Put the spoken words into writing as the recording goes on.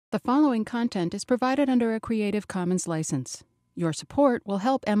The following content is provided under a Creative Commons license. Your support will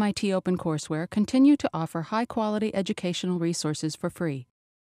help MIT OpenCourseware continue to offer high-quality educational resources for free.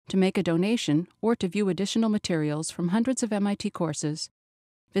 To make a donation or to view additional materials from hundreds of MIT courses,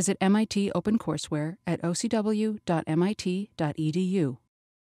 visit MIT OpenCourseware at ocw.mit.edu.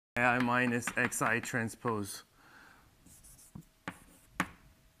 I minus xi transpose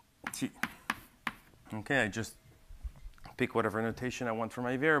t. Okay, I just pick whatever notation I want for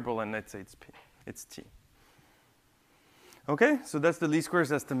my variable, and let's say it's t. Okay, so that's the least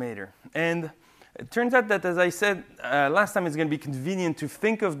squares estimator. And it turns out that, as I said last time, it's going to be convenient to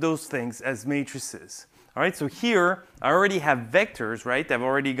think of those things as matrices. All right, so here I already have vectors, right? I've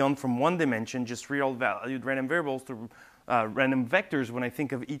already gone from one dimension, just real-valued random variables, to random vectors when I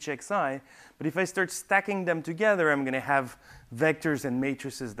think of each xi. But if I start stacking them together, I'm going to have vectors and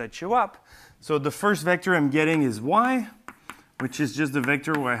matrices that show up. So the first vector I'm getting is y, which is just the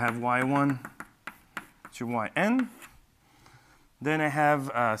vector where I have y1 to yn. Then I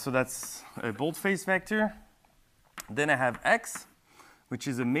have, so that's a boldface vector. Then I have x, which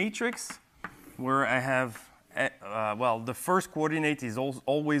is a matrix where I have, well, the first coordinate is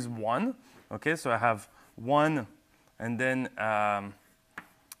always 1. Okay, so I have 1 and then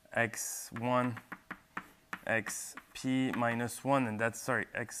x1, xp minus 1, and that's, sorry,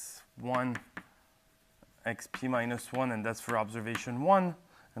 x1, xp minus 1, and that's for observation 1.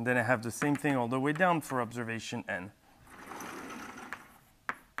 And then I have the same thing all the way down for observation n.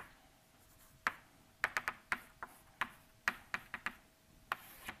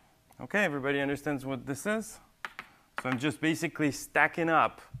 Okay, everybody understands what this is? So I'm just basically stacking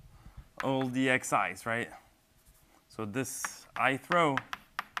up all the xi's, right? So this ith row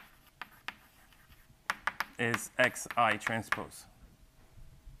is xi transpose.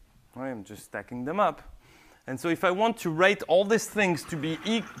 All right, I'm just stacking them up. And so if I want to write all these things to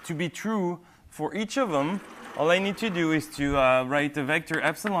be true for each of them, all I need to do is to write the vector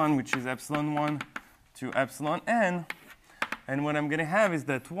epsilon, which is epsilon 1 to epsilon n. And what I'm going to have is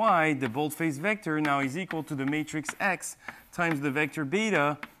that y, the boldface vector, now is equal to the matrix x times the vector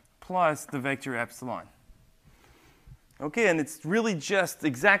beta plus the vector epsilon. Okay, and it's really just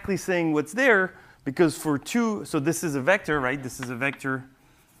exactly saying what's there, because for 2, so this is a vector, right? This is a vector.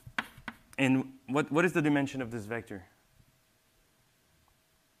 And what is the dimension of this vector?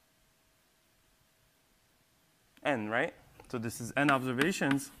 N, right? So this is n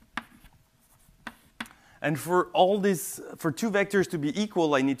observations. And for all these, for 2 vectors to be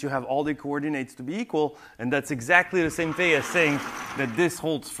equal, I need to have all the coordinates to be equal. And that's exactly the same thing as saying that this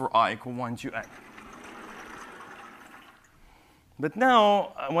holds for I equal 1 to n. But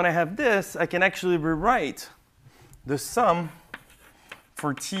now, when I have this, I can actually rewrite the sum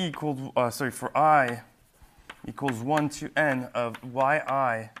for t equals, for I equals 1 to n of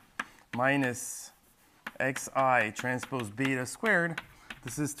yi minus xi transpose beta squared.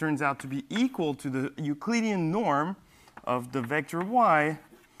 This turns out to be equal to the Euclidean norm of the vector y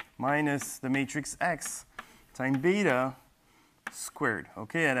minus the matrix x times beta squared.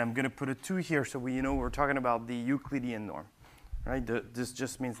 Okay, and I'm going to put a 2 here so we know we're talking about the Euclidean norm. Right? This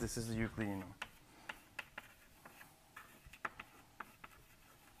just means this is the Euclidean norm.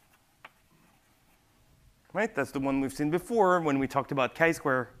 Right? That's the one we've seen before when we talked about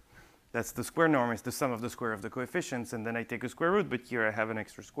chi-square. That's the square norm. It's the sum of the square of the coefficients. And then I take a square root. But here I have an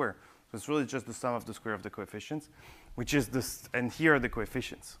extra square. So it's really just the sum of the square of the coefficients, which is this. And here are the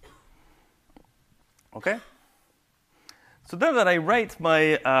coefficients. OK? So then that I write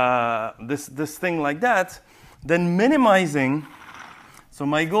my this thing like that, then minimizing. So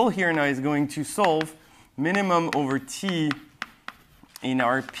my goal here now is going to solve minimum over t in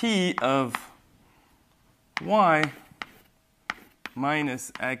Rp of y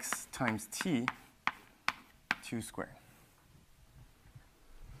minus x times t 2 squared.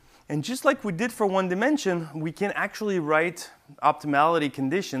 And just like we did for one dimension, we can actually write optimality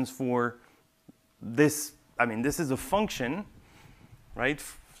conditions for this. I mean, this is a function, right?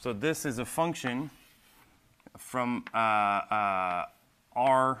 So this is a function from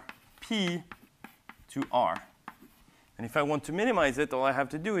Rp to R. And if I want to minimize it, all I have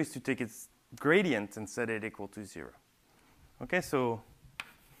to do is to take its gradient and set it equal to 0. Okay, so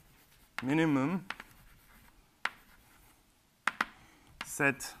minimum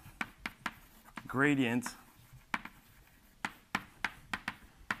set gradient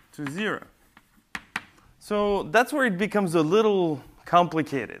to 0. So that's where it becomes a little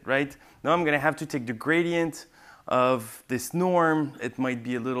complicated, right? Now I'm going to have to take the gradient of this norm. It might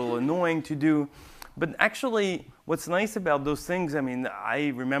be a little annoying to do. But actually, what's nice about those things, I mean, I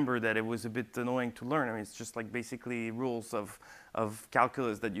remember that it was a bit annoying to learn. I mean, it's just like basically rules of of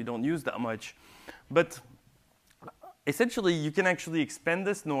calculus that you don't use that much. But essentially, you can actually expand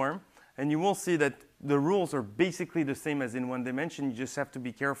this norm, and you will see that the rules are basically the same as in one dimension. You just have to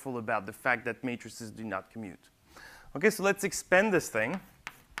be careful about the fact that matrices do not commute. OK, so let's expand this thing.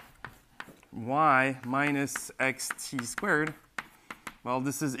 Y minus xt squared. Well,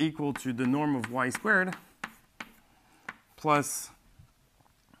 this is equal to the norm of y squared plus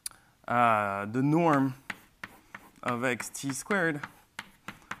the norm of xt squared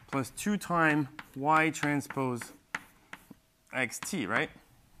plus 2 times y transpose xt, right?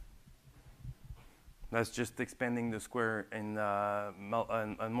 That's just expanding the square in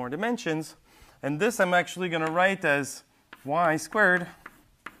on more dimensions. And this I'm actually going to write as y squared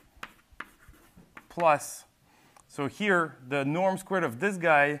plus, so here, the norm squared of this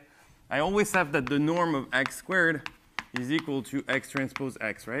guy, I always have that the norm of x squared is equal to x transpose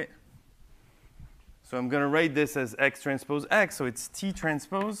x, right? So I'm going to write this as x transpose x. So it's t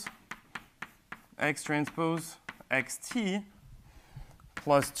transpose x transpose xt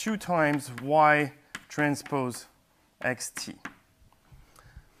plus 2 times y transpose xt.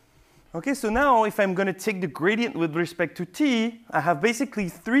 OK, so now if I'm going to take the gradient with respect to t, I have basically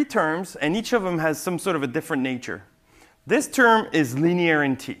 3 terms, and each of them has some sort of a different nature. This term is linear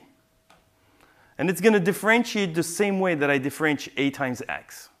in t. And it's going to differentiate the same way that I differentiate a times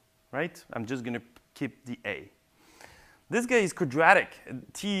x, right? I'm just going to keep the a. This guy is quadratic.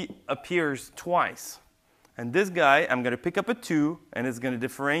 T appears twice. And this guy, I'm going to pick up a 2, and it's going to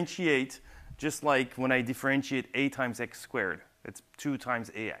differentiate just like when I differentiate a times x squared. It's 2 times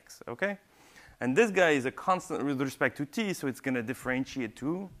ax, OK? And this guy is a constant with respect to t, so it's going to differentiate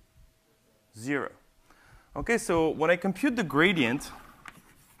to 0. OK, so when I compute the gradient,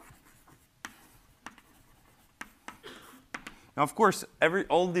 now, of course,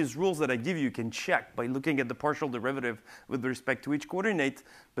 all these rules that I give you can check by looking at the partial derivative with respect to each coordinate.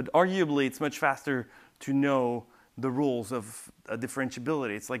 But arguably, it's much faster to know the rules of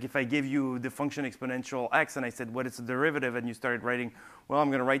differentiability. It's like if I gave you the function exponential x and I said, what is the derivative? And you started writing, well, I'm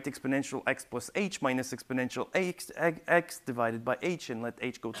going to write exponential x plus h minus exponential x divided by h and let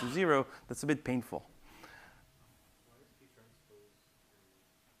h go to 0. That's a bit painful.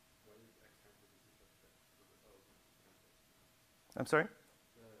 I'm sorry?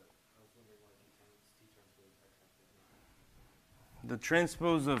 The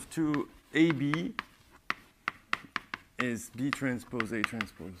transpose of 2ab is b transpose a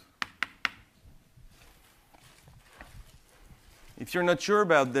transpose. If you're not sure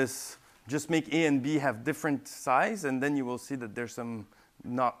about this, just make a and b have different size, and then you will see that there's some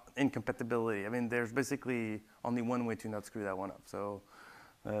not incompatibility. I mean, there's basically only one way to not screw that one up. So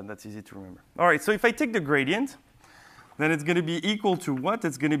that's easy to remember. All right, so if I take the gradient, then it's going to be equal to what?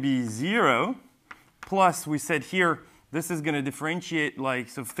 It's going to be 0 plus, we said here, this is going to differentiate like,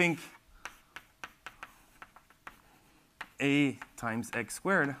 so think a times x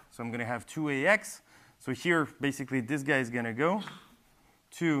squared. So I'm going to have 2ax. So here, basically, this guy is going to go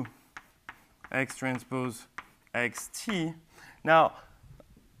to x transpose xt. Now,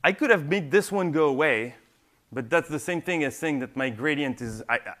 I could have made this one go away. But that's the same thing as saying that my gradient is,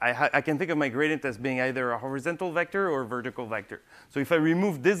 I can think of my gradient as being either a horizontal vector or a vertical vector. So if I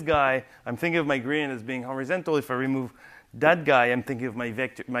remove this guy, I'm thinking of my gradient as being horizontal. If I remove that guy, I'm thinking of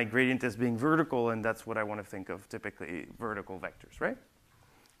my gradient as being vertical, and that's what I want to think of, typically vertical vectors, right?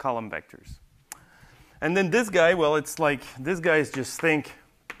 Column vectors. And then this guy, well, it's like, this guy is just think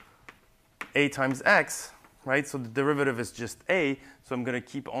a times x, right? So the derivative is just a, so I'm going to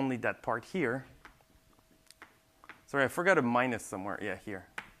keep only that part here. Sorry, I forgot a minus somewhere. Yeah, here.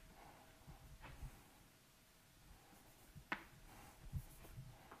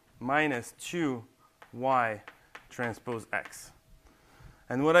 Minus 2y transpose x.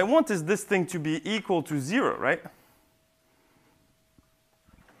 And what I want is this thing to be equal to 0, right?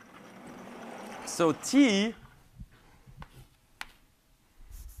 So t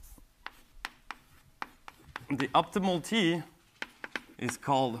the optimal t is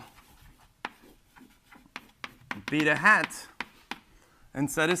called beta hat and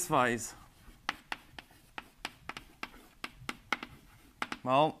satisfies,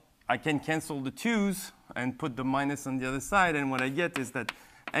 well, I can cancel the 2's and put the minus on the other side, and what I get is that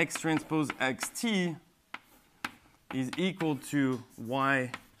x transpose xt is equal to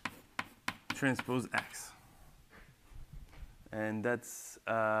y transpose x. And that's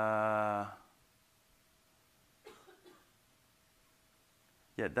yeah,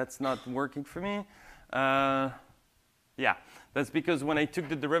 that's not working for me. Yeah, that's because when I took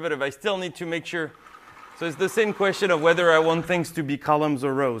the derivative, I still need to make sure. So it's the same question of whether I want things to be columns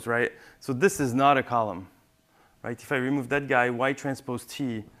or rows, right? So this is not a column. right? If I remove that guy, y transpose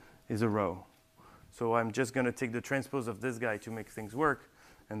t is a row. So I'm just going to take the transpose of this guy to make things work.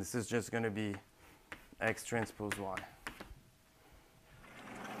 And this is just going to be x transpose y.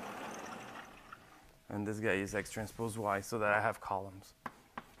 And this guy is x transpose y, so that I have columns.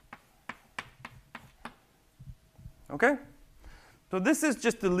 OK? So this is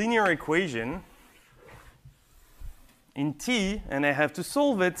just a linear equation in T, and I have to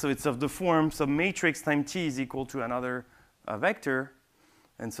solve it. So it's of the form some matrix times T is equal to another vector.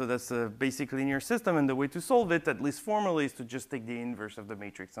 And so that's a basic linear system. And the way to solve it, at least formally, is to just take the inverse of the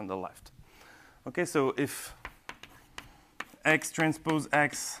matrix on the left. OK, so if x transpose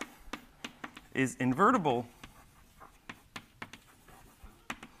x is invertible,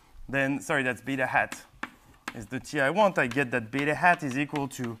 then, sorry, that's beta hat is the T I want. I get that beta hat is equal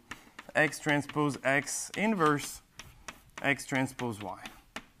to x transpose x inverse x transpose y.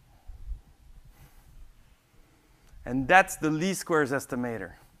 And that's the least squares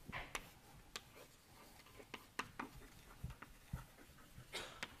estimator.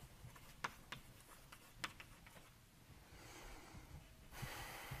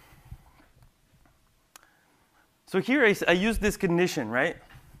 So here I use this condition, right?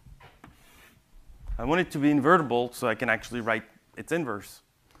 I want it to be invertible so I can actually write its inverse.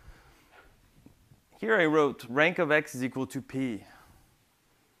 Here I wrote rank of x is equal to p.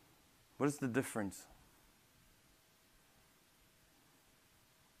 What is the difference?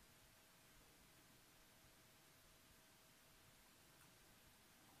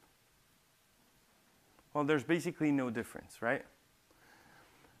 Well, there's basically no difference, right?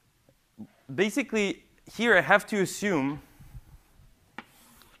 Basically, here I have to assume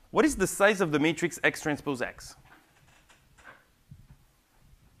what is the size of the matrix x transpose x?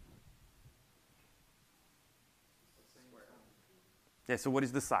 Yeah, so what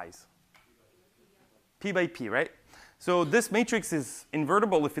is the size? P by P, right? So this matrix is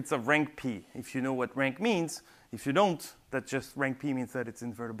invertible if it's of rank P, if you know what rank means. If you don't, that just rank P means that it's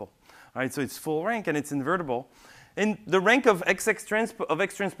invertible. All right, so it's full rank and it's invertible. And the rank of x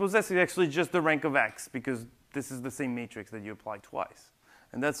transpose x is actually just the rank of x, because this is the same matrix that you apply twice.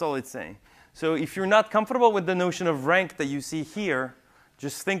 And that's all it's saying. So if you're not comfortable with the notion of rank that you see here,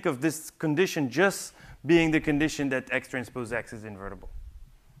 just think of this condition just being the condition that x transpose x is invertible.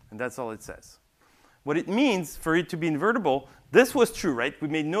 And that's all it says. What it means for it to be invertible, this was true, right? We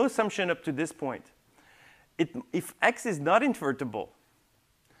made no assumption up to this point. If x is not invertible,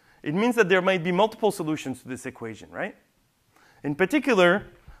 it means that there might be multiple solutions to this equation, right? In particular,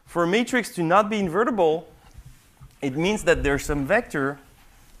 for a matrix to not be invertible, it means that there's some vector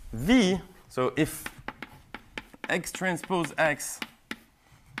v. So if x transpose x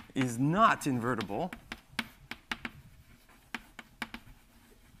is not invertible,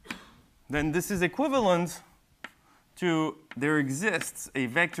 then this is equivalent to there exists a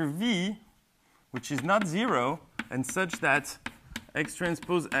vector v which is not 0 and such that x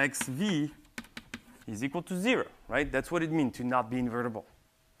transpose x v is equal to 0, right? That's what it means to not be invertible.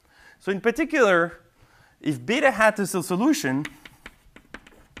 So in particular, if beta hat is a solution,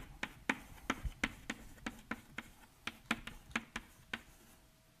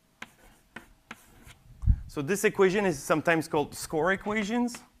 so this equation is sometimes called score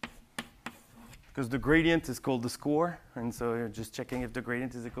equations, because the gradient is called the score. And so you're just checking if the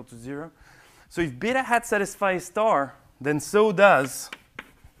gradient is equal to 0. So if beta hat satisfies star, then so does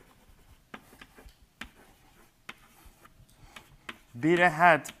beta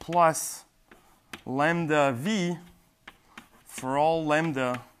hat plus lambda v for all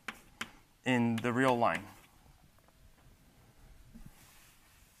lambda in the real line.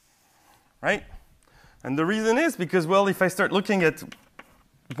 Right? And the reason is because, well, if I start looking at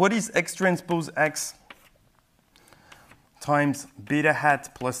what is x transpose x times beta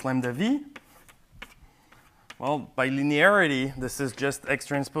hat plus lambda v, well, by linearity, this is just x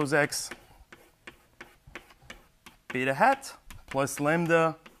transpose x beta hat plus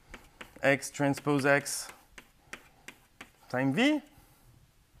lambda x transpose x times v.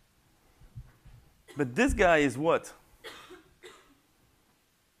 But this guy is what?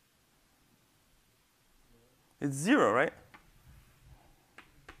 It's 0, right?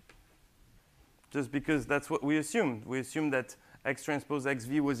 Just because that's what we assumed. We assumed that x transpose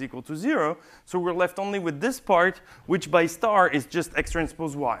xv was equal to 0. So we're left only with this part, which by star is just x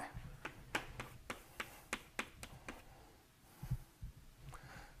transpose y.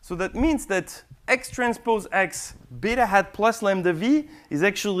 So that means that x transpose x beta hat plus lambda v is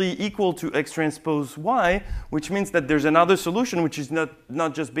actually equal to x transpose y, which means that there's another solution, which is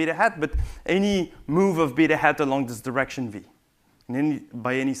not just beta hat, but any move of beta hat along this direction v,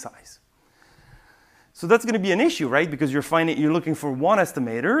 by any size. So that's going to be an issue, right? Because you're looking for one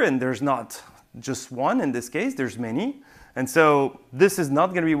estimator, and there's not just one in this case. There's many. And so this is not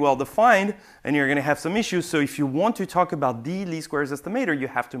going to be well defined, and you're going to have some issues. So if you want to talk about the least squares estimator, you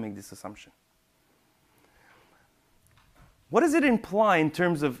have to make this assumption. What does it imply in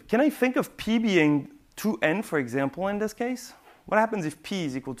terms of, can I think of p being 2n, for example, in this case? What happens if p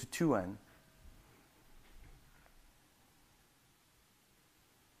is equal to 2n?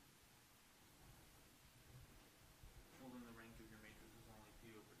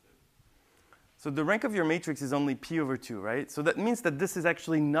 So the rank of your matrix is only p over 2, right? So that means that this is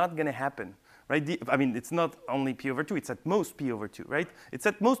actually not going to happen, right? I mean, it's not only p over 2. It's at most p over 2, right? It's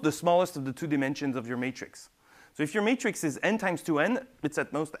at most the smallest of the two dimensions of your matrix. So if your matrix is n times 2n, it's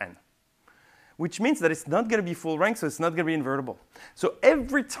at most n, which means that it's not going to be full rank, so it's not going to be invertible. So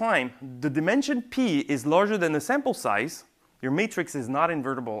every time the dimension p is larger than the sample size, your matrix is not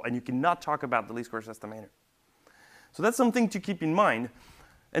invertible, and you cannot talk about the least squares estimator. So that's something to keep in mind.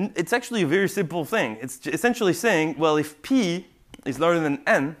 And it's actually a very simple thing. It's essentially saying, well, if p is larger than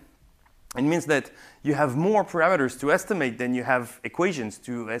n, it means that you have more parameters to estimate than you have equations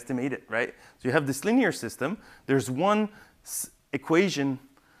to estimate it, right? So you have this linear system. There's one equation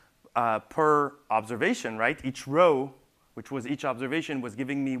per observation, right? Each row, which was each observation, was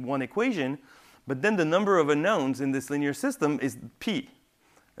giving me one equation. But then the number of unknowns in this linear system is p.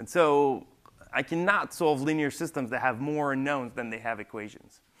 And so I cannot solve linear systems that have more unknowns than they have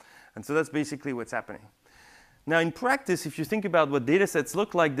equations. And so that's basically what's happening. Now, in practice, if you think about what data sets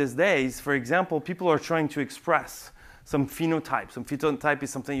look like these days, for example, people are trying to express some phenotype. Some phenotype is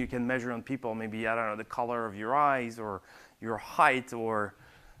something you can measure on people. Maybe, I don't know, the color of your eyes or your height or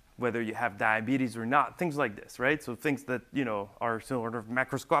whether you have diabetes or not, things like this, right? So things that, are sort of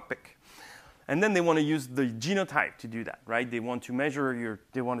macroscopic. And then they want to use the genotype to do that, right? They want to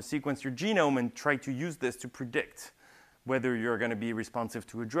they want to sequence your genome and try to use this to predict whether you're going to be responsive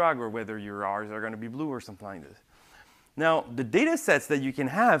to a drug or whether your R's are going to be blue or something like this. Now, the data sets that you can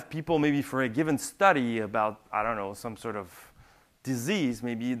have, people maybe for a given study about, I don't know, some sort of disease,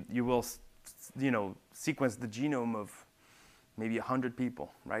 maybe you will, sequence the genome of maybe 100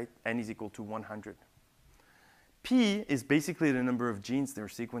 people, right? N is equal to 100. P is basically the number of genes they're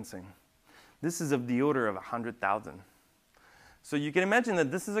sequencing. This is of the order of 100,000. So you can imagine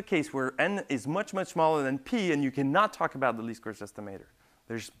that this is a case where n is much, much smaller than p, and you cannot talk about the least squares estimator.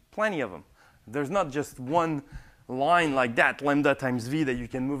 There's plenty of them. There's not just one line like that, lambda times v, that you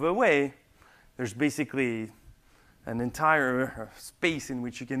can move away. There's basically an entire space in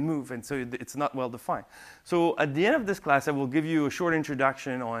which you can move, and so it's not well defined. So at the end of this class, I will give you a short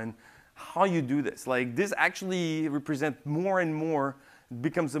introduction on how you do this. Like, this actually represents more and more,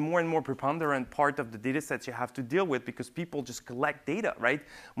 becomes a more and more preponderant part of the data sets you have to deal with, because people just collect data, right?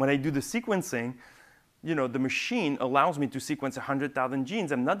 When I do the sequencing, the machine allows me to sequence 100,000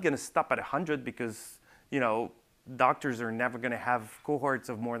 genes. I'm not going to stop at 100 because, doctors are never going to have cohorts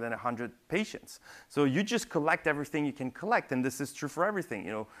of more than 100 patients. So you just collect everything you can collect, and this is true for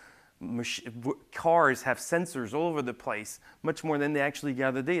everything. Cars have sensors all over the place, much more than they actually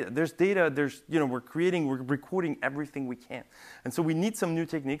gather data. There's data, we're recording everything we can. And so we need some new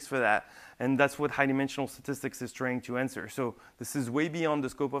techniques for that, and that's what high-dimensional statistics is trying to answer. So this is way beyond the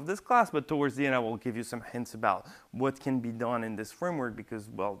scope of this class, but towards the end I will give you some hints about what can be done in this framework, because,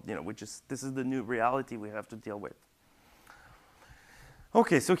 well, this is the new reality we have to deal with.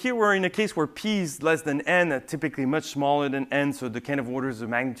 OK, so here we're in a case where p is less than n, typically much smaller than n. So the kind of orders of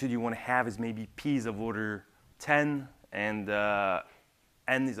magnitude you want to have is maybe p is of order 10, and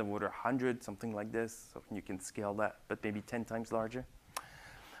n is of order 100, something like this. So you can scale that, but maybe 10 times larger.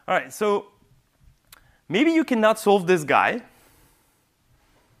 All right, so maybe you cannot solve this guy,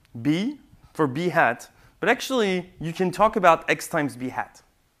 b, for b hat. But actually, you can talk about x times b hat,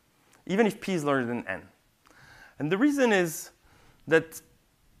 even if p is larger than n. And the reason is that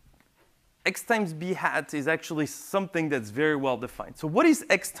x times b hat is actually something that's very well defined. So what is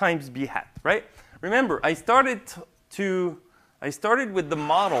x times b hat, right? Remember, I started with the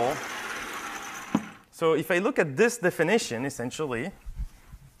model. So if I look at this definition, essentially,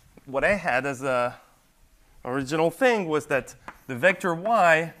 what I had as a original thing was that the vector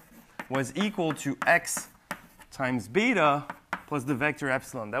y was equal to x times beta plus the vector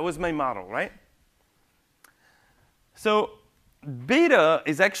epsilon. That was my model, right? So beta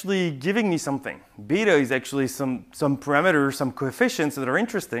is actually giving me something. Beta is actually some parameters, some coefficients that are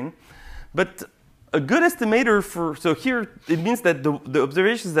interesting. But a good estimator so here it means that the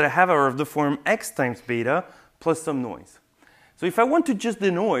observations that I have are of the form x times beta plus some noise. So if I want to just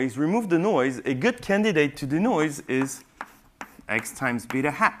remove the noise, a good candidate to the noise is x times beta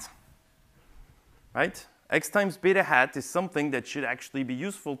hat. right? X times beta hat is something that should actually be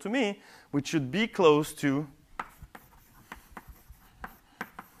useful to me, which should be close to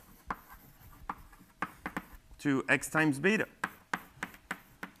x times beta.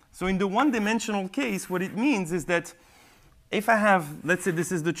 So in the one-dimensional case, what it means is that if I have, let's say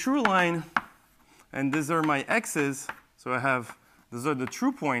this is the true line, and these are my x's, so I have, these are the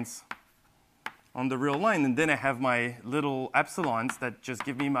true points on the real line, and then I have my little epsilons that just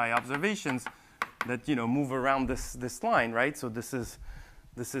give me my observations that move around this line, right? So this is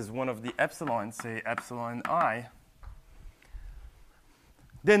one of the epsilons, say epsilon I.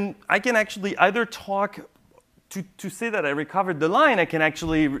 Then I can actually either talk to say that I recovered the line, I can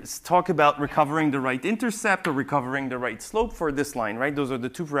actually talk about recovering the right intercept or recovering the right slope for this line, right? Those are the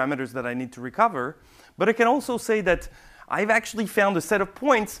two parameters that I need to recover. But I can also say that I've actually found a set of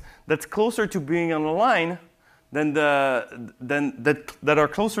points that's closer to being on a line than that are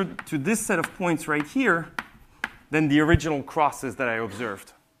closer to this set of points right here than the original crosses that I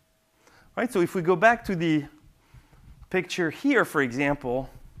observed. Right? So if we go back to the picture here, for example,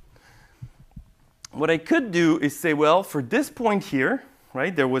 what I could do is say, well, for this point here,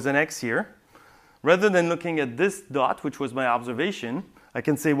 right, there was an x here. Rather than looking at this dot, which was my observation, I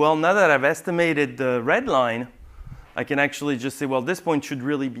can say, well, now that I've estimated the red line, I can actually just say, well, this point should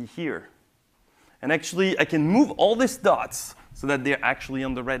really be here. And actually, I can move all these dots so that they're actually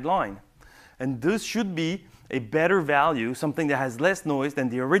on the red line. And this should be a better value, something that has less noise than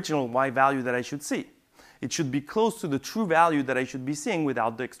the original y value that I should see. It should be close to the true value that I should be seeing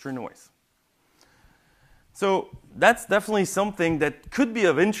without the extra noise. So that's definitely something that could be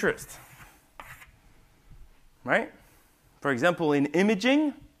of interest, right? For example, in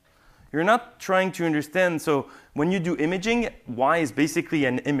imaging, you're not trying to understand. So when you do imaging, y is basically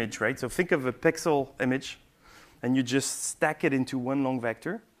an image, right? So think of a pixel image, and you just stack it into one long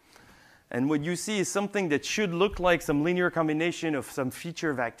vector. And what you see is something that should look like some linear combination of some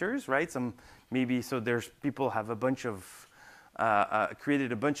feature vectors, right? So there's people have a bunch of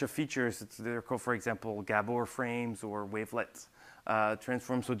created a bunch of features. They're called, for example, Gabor frames or wavelet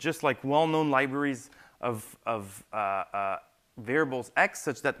transforms. So just like well-known libraries of variables x,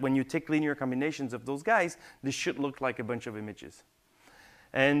 such that when you take linear combinations of those guys, this should look like a bunch of images.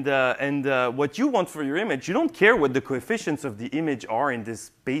 And what you want for your image, you don't care what the coefficients of the image are in this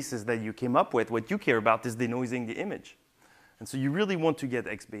basis that you came up with. What you care about is denoising the image. And so you really want to get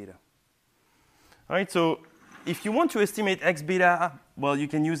x beta. All right, so if you want to estimate x beta, well, you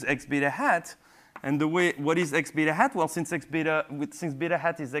can use x beta hat. And what is x beta hat? Well, since beta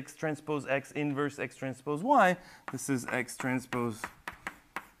hat is x transpose x inverse x transpose y, this is x transpose.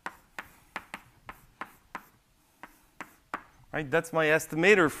 Right? That's my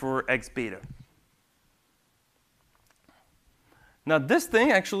estimator for x beta. Now this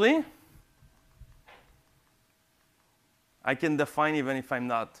thing, actually, I can define even if I'm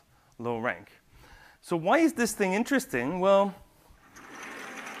not low rank. So why is this thing interesting? Well,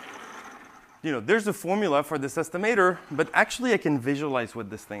 there's a formula for this estimator, but actually I can visualize what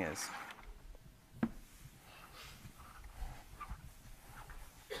this thing is.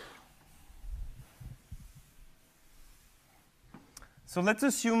 So let's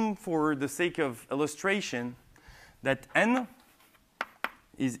assume, for the sake of illustration, that n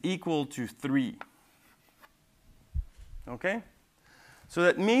is equal to 3. OK? So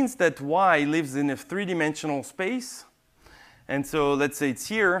that means that y lives in a three-dimensional space. And so let's say it's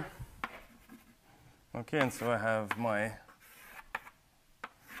here. OK, and so I have my,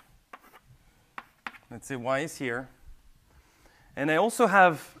 let's say y is here. And I also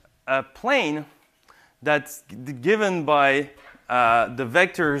have a plane that's given by the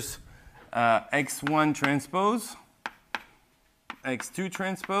vectors x1 transpose, x2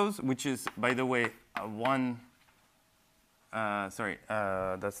 transpose, which is, by the way,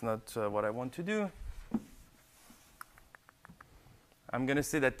 that's not what I want to do. I'm going to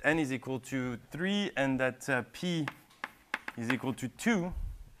say that n is equal to 3 and that p is equal to 2.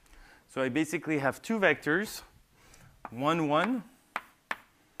 So I basically have two vectors, 1, 1,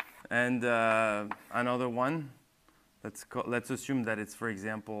 and another one. Let's assume that it's, for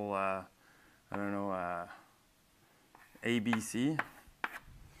example, I don't know, A, B, C.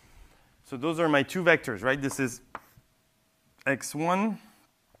 So those are my two vectors, right? This is x1,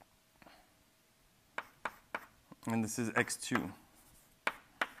 and this is x2.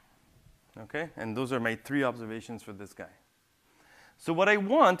 OK? And those are my three observations for this guy. So what I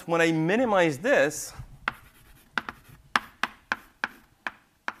want, when I minimize this,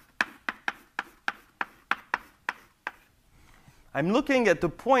 I'm looking at the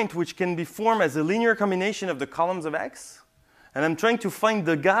point which can be formed as a linear combination of the columns of x. and I'm trying to find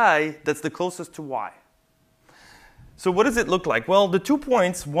the guy that's the closest to y. So what does it look like? Well, the 2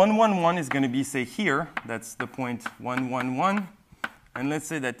 points, 1, 1, 1 is going to be, say, here. That's the point 1, 1, 1. And let's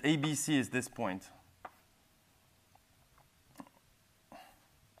say that ABC is this point.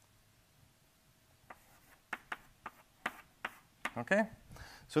 Okay?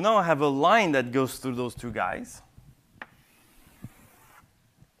 So now I have a line that goes through those two guys.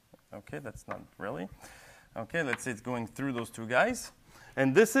 Okay, that's not really. Okay, let's say it's going through those two guys.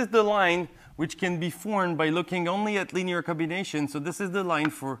 And this is the line which can be formed by looking only at linear combination. So this is the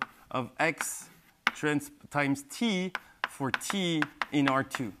line of x times t for t in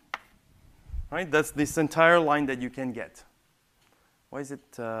R2. Right? That's this entire line that you can get. Why is it?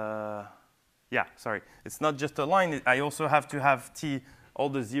 Yeah, sorry. It's not just a line. I also have to have t, all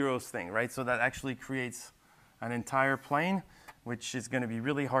the zeros thing, right? So that actually creates an entire plane, which is going to be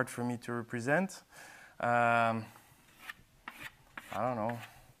really hard for me to represent. I don't know.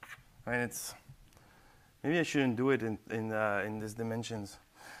 I mean, maybe I shouldn't do it in these dimensions.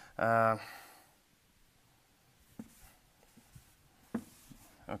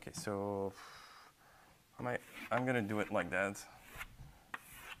 Okay, so I'm going to do it like that.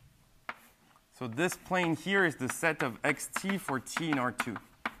 So this plane here is the set of xt for t in R2.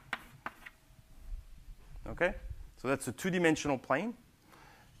 Okay? So that's a two-dimensional plane.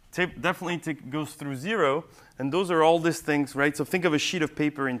 Definitely goes through 0. And those are all these things, right? So think of a sheet of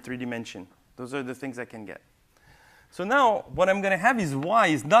paper in 3 dimension. Those are the things I can get. So now what I'm going to have is y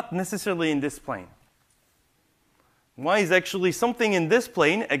is not necessarily in this plane. Y is actually something in this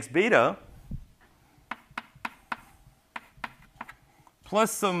plane, x beta,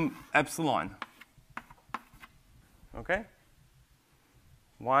 plus some epsilon. Okay?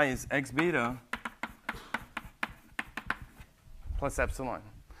 Y is x beta plus epsilon.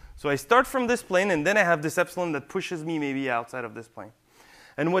 So I start from this plane, and then I have this epsilon that pushes me maybe outside of this plane.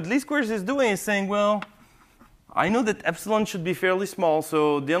 And what least squares is doing is saying, well, I know that epsilon should be fairly small,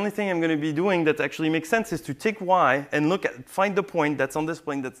 so the only thing I'm going to be doing that actually makes sense is to take y and find the point that's on this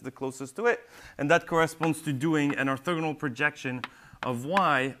plane that's the closest to it. And that corresponds to doing an orthogonal projection of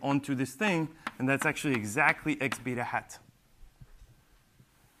y onto this thing, and that's actually exactly x beta hat.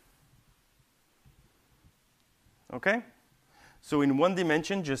 Okay? So in one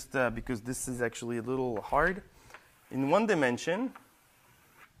dimension, just because this is actually a little hard, in one dimension,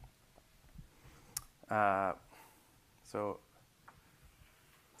 so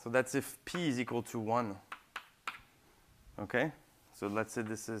that's if p is equal to 1. Okay? So let's say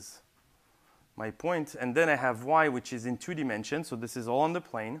this is my point. And then I have y, which is in 2 dimensions. So this is all on the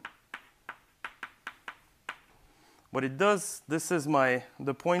plane. What it does, this is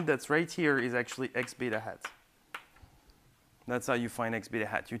the point that's right here is actually x beta hat. That's how you find x beta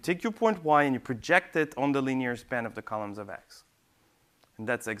hat. You take your point y and you project it on the linear span of the columns of x. And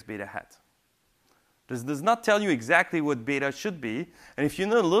that's x beta hat. This does not tell you exactly what beta should be. And if you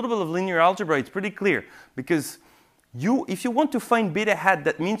know a little bit of linear algebra, it's pretty clear. Because if you want to find beta hat,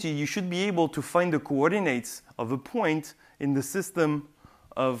 that means you should be able to find the coordinates of a point in the system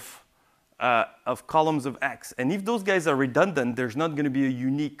of columns of x. And if those guys are redundant, there's not going to be a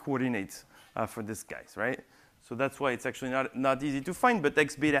unique coordinate for these guys, right? So that's why it's actually not easy to find. But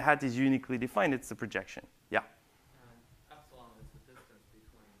x beta hat is uniquely defined. It's a projection. Yeah? Epsilon is the distance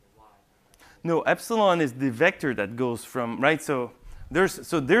between the y and the No, epsilon is the vector that goes from, right? So there's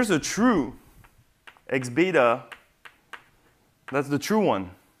a true x beta. That's the true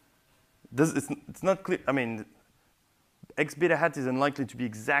one. It's not clear. I mean, x beta hat is unlikely to be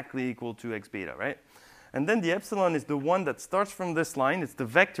exactly equal to x beta, right? And then the epsilon is the one that starts from this line. It's the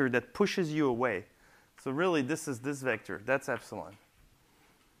vector that pushes you away. So really, this is this vector. That's epsilon.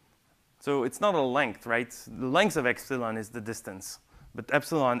 So it's not a length, right? The length of epsilon is the distance. But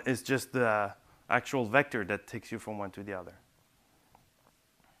epsilon is just the actual vector that takes you from one to the other.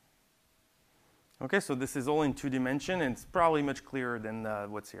 OK, so this is all in 2 dimensions, and it's probably much clearer than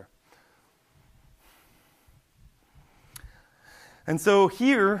what's here. And so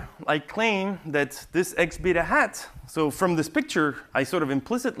here, I claim that this x beta hat, so from this picture, I sort of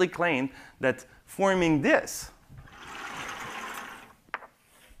implicitly claim that forming this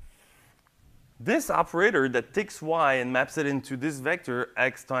operator that takes y and maps it into this vector,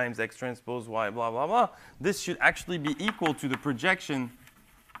 x times x transpose y, blah, blah, blah, this should actually be equal to the projection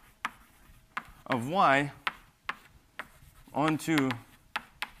of y onto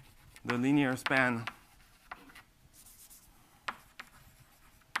the linear span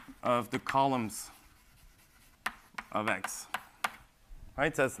of the columns of x.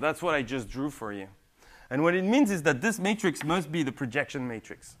 Right? That's what I just drew for you. And what it means is that this matrix must be the projection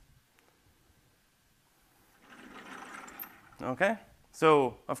matrix. Okay?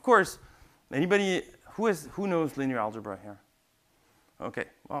 So, of course, anybody who knows linear algebra here? Okay,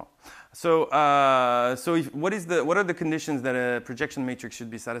 well, so what are the conditions that a projection matrix should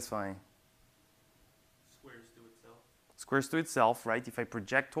be satisfying? Squares to itself. Squares to itself, right? If I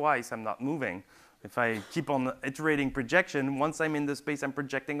project twice, I'm not moving. If I keep on iterating projection, once I'm in the space I'm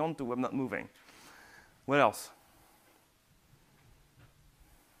projecting onto, I'm not moving. What else?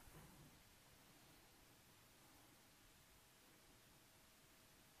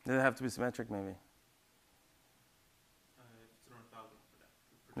 Does it have to be symmetric, maybe? It's an orthogonal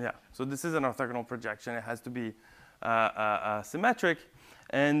projection. Yeah, so this is an orthogonal projection. It has to be symmetric.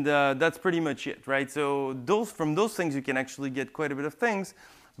 And that's pretty much it, right? So from those things, you can actually get quite a bit of things.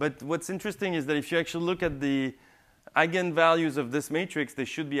 But what's interesting is that if you actually look at the eigenvalues of this matrix, they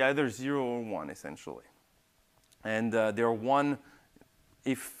should be either 0 or 1, essentially. And they're 1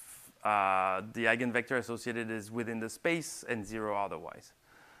 if the eigenvector associated is within the space, and 0 otherwise.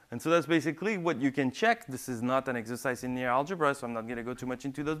 And so that's basically what you can check. This is not an exercise in linear algebra, so I'm not going to go too much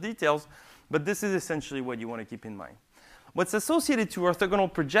into those details. But this is essentially what you want to keep in mind. What's associated to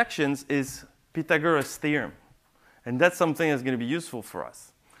orthogonal projections is Pythagoras' theorem. And that's something that's going to be useful for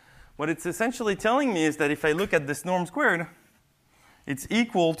us. What it's essentially telling me is that if I look at this norm squared, it's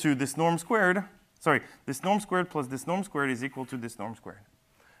equal to this norm squared. Sorry, this norm squared plus this norm squared is equal to this norm squared.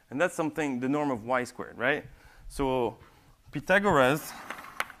 And that's something, the norm of y squared, right? So Pythagoras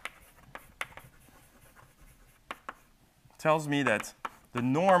tells me that the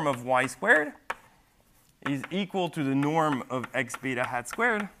norm of y squared is equal to the norm of x beta hat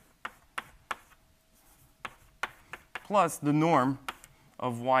squared plus the norm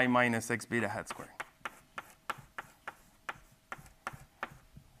of y minus x beta hat squared.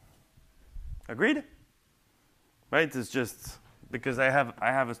 Agreed? Right? It's just because I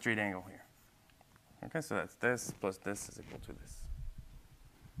have a straight angle here. Okay, so that's this plus this is equal to this.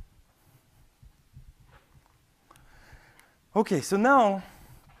 Okay, so now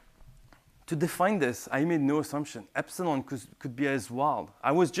to define this, I made no assumption. Epsilon could be as wild.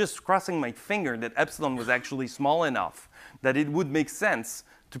 I was just crossing my finger that epsilon was actually small enough that it would make sense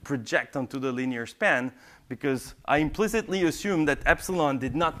to project onto the linear span, because I implicitly assumed that epsilon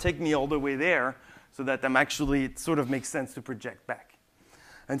did not take me all the way there, so that it sort of makes sense to project back.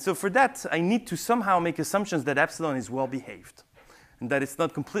 And so for that, I need to somehow make assumptions that epsilon is well behaved, and that it's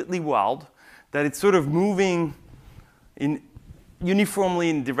not completely wild, that it's sort of moving uniformly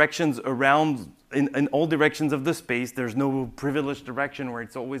in directions around, in all directions of the space. There's no privileged direction where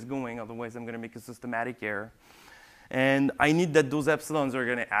it's always going, otherwise I'm going to make a systematic error. And I need that those epsilons are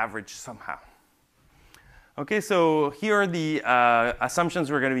going to average somehow. Okay, so here are the assumptions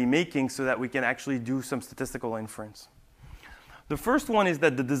we're going to be making so that we can actually do some statistical inference. The first one is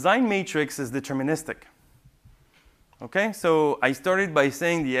that the design matrix is deterministic. Okay, so I started by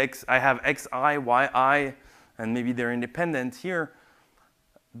saying I have xi, yi, and maybe they're independent. Here,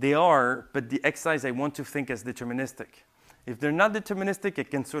 they are, but the xi's I want to think as deterministic. If they're not deterministic, I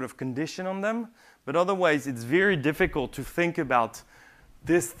can sort of condition on them. But otherwise, it's very difficult to think about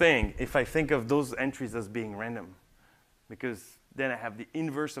this thing if I think of those entries as being random. Because then I have the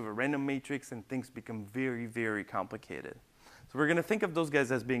inverse of a random matrix, and things become very, very complicated. So we're going to think of those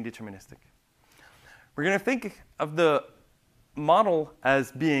guys as being deterministic. We're going to think of the model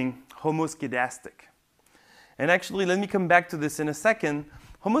as being homoskedastic. And actually, let me come back to this in a second.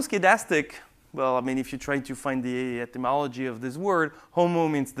 Homoskedastic, well, I mean, if you try to find the etymology of this word, homo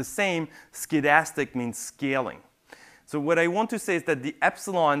means the same, skedastic means scaling. So what I want to say is that the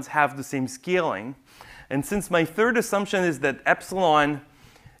epsilons have the same scaling. And since my third assumption is that epsilon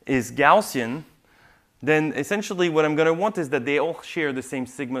is Gaussian, then essentially what I'm going to want is that they all share the same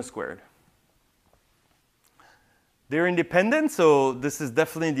sigma squared. They're independent, so this is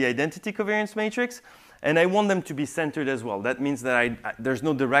definitely the identity covariance matrix. And I want them to be centered as well. That means that there's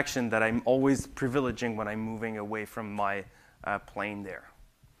no direction that I'm always privileging when I'm moving away from my plane there.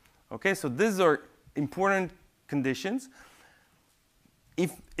 Okay, so these are important conditions.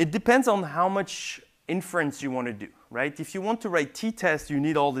 It depends on how much inference you want to do, right? If you want to write t-tests, you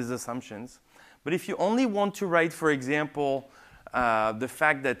need all these assumptions. But if you only want to write, for example, the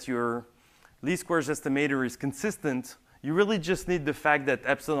fact that your least squares estimator is consistent, you really just need the fact that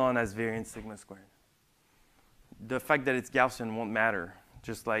epsilon has variance sigma squared. The fact that it's Gaussian won't matter,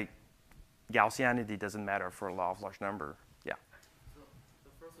 just like Gaussianity doesn't matter for a law of large number. Yeah? So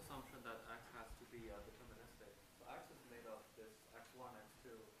the first assumption that x has to be deterministic. So x is made of this x1,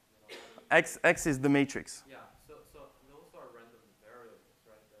 x2. X is the matrix. Yeah, so those are random variables,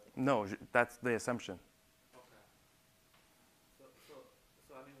 right? No, that's the assumption. Okay. So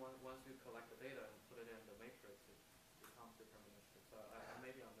I mean, once you collect the data and put it in the matrix, it becomes deterministic.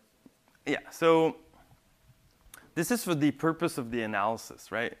 Yeah, so this is for the purpose of the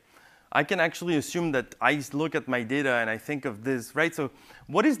analysis, right? I can actually assume that I look at my data and I think of this, right? So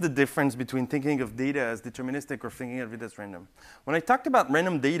what is the difference between thinking of data as deterministic or thinking of it as random? When I talked about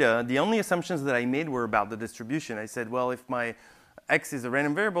random data, the only assumptions that I made were about the distribution. I said, well, if my x is a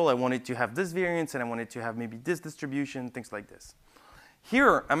random variable, I want it to have this variance, and I want it to have maybe this distribution, things like this.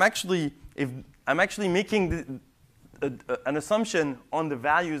 Here, I'm actually making an assumption on the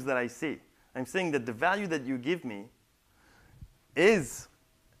values that I see. I'm saying that the value that you give me is,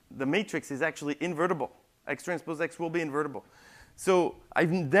 the matrix is actually invertible. X transpose X will be invertible. So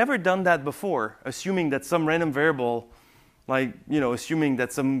I've never done that before, assuming that some random variable, like assuming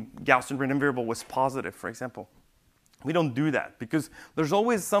that some Gaussian random variable was positive, for example. We don't do that because there's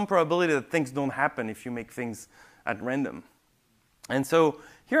always some probability that things don't happen if you make things at random. And so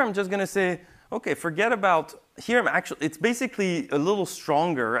here I'm just going to say, OK, forget about, here it's basically a little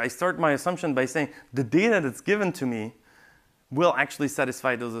stronger. I start my assumption by saying the data that's given to me will actually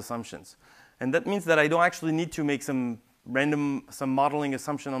satisfy those assumptions. And that means that I don't actually need to make some modeling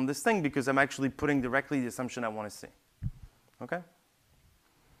assumption on this thing because I'm actually putting directly the assumption I want to see. OK?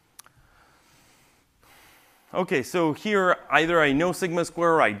 OK, so here either I know sigma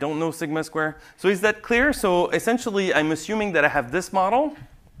square or I don't know sigma square. So is that clear? So essentially, I'm assuming that I have this model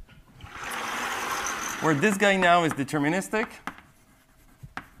where this guy now is deterministic.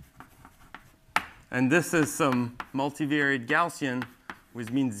 And this is some multivariate Gaussian, which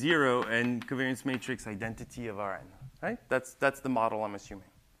means 0 and covariance matrix identity of Rn. Right? That's the model I'm assuming.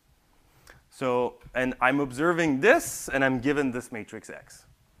 So, and I'm observing this, and I'm given this matrix X.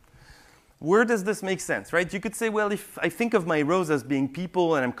 Where does this make sense, right? You could say, well, if I think of my rows as being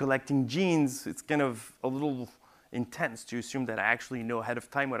people and I'm collecting genes, it's kind of a little intense to assume that I actually know ahead of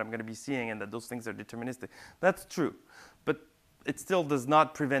time what I'm going to be seeing and that those things are deterministic. That's true. But it still does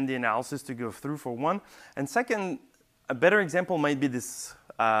not prevent the analysis to go through, for one. And second, a better example might be this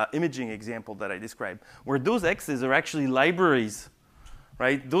imaging example that I described, where those X's are actually libraries,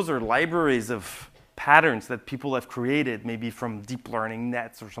 right? Those are libraries of patterns that people have created, maybe from deep learning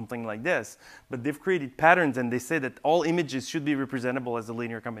nets or something like this. But they've created patterns, and they say that all images should be representable as a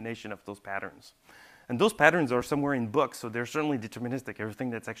linear combination of those patterns. And those patterns are somewhere in books, so they're certainly deterministic.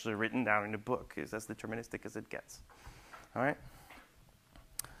 Everything that's actually written down in a book is as deterministic as it gets. All right?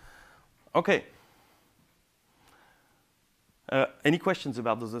 OK. Any questions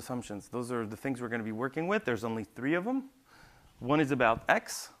about those assumptions? Those are the things we're going to be working with. There's only 3 of them. One is about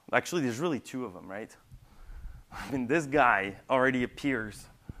X. Actually, there's really 2 of them, right? I mean, this guy already appears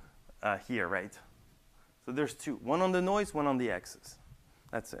here, right? So there's 2. One on the noise, one on the X's.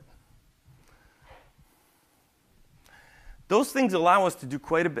 That's it. Those things allow us to do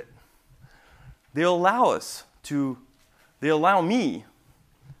quite a bit. They allow me,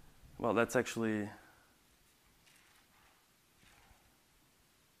 well, that's actually,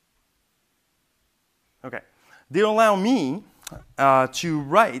 OK. They allow me to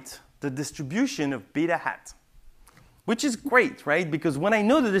write the distribution of beta hat, which is great, right? Because when I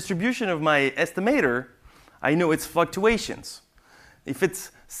know the distribution of my estimator, I know its fluctuations. If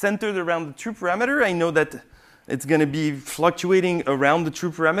it's centered around the true parameter, I know that it's going to be fluctuating around the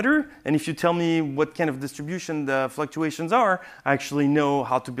true parameter. And if you tell me what kind of distribution the fluctuations are, I actually know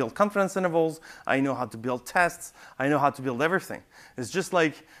how to build confidence intervals. I know how to build tests. I know how to build everything. It's just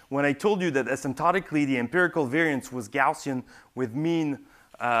like when I told you that asymptotically the empirical variance was Gaussian with mean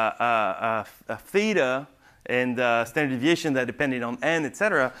theta and standard deviation that depended on n, et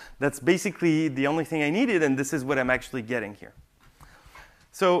cetera. That's basically the only thing I needed, and this is what I'm actually getting here.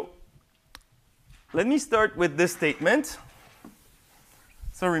 So let me start with this statement.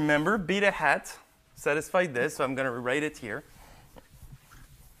 So remember, beta hat satisfied this, so I'm going to rewrite it here.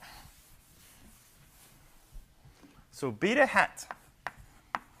 So beta hat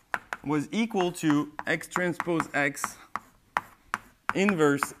was equal to X transpose X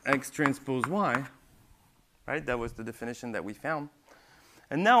inverse X transpose Y. Right? That was the definition that we found.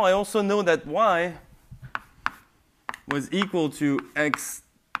 And now I also know that Y was equal to X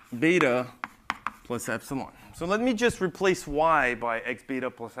beta plus epsilon. So let me just replace Y by X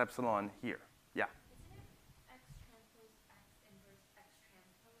beta plus epsilon here. Yeah? Isn't it X transpose X inverse X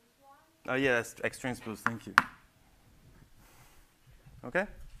transpose Y? Oh, yeah, that's X transpose. Thank you. OK?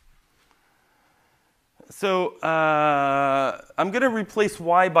 So I'm going to replace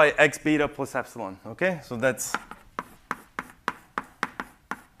Y by X beta plus epsilon. OK? So that's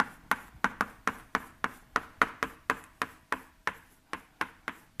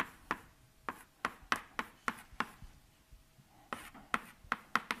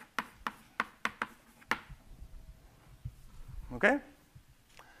OK?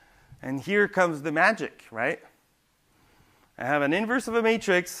 And here comes the magic, right? I have an inverse of a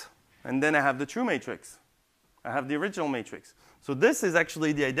matrix, and then I have the true matrix. I have the original matrix. So this is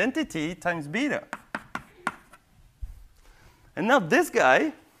actually the identity times beta. And now this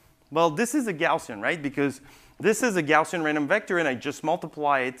guy, well, this is a Gaussian, right? Because this is a Gaussian random vector, and I just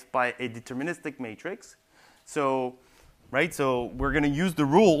multiply it by a deterministic matrix. So, right, so we're going to use the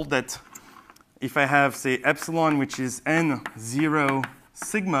rule that if I have, say, epsilon, which is n0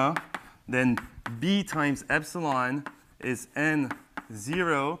 sigma, then b times epsilon is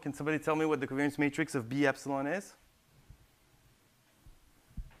n0. Can somebody tell me what the covariance matrix of b epsilon is?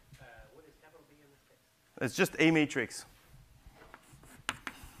 What is capital B in this case? It's just a matrix.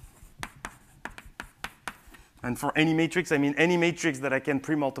 And for any matrix, I mean any matrix that I can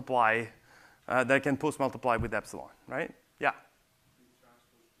pre-multiply, that I can post-multiply with epsilon, right? Yeah?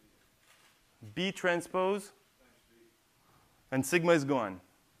 B transpose, and sigma is gone.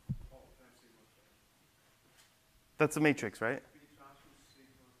 That's a matrix, right?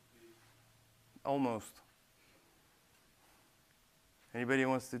 Almost. Anybody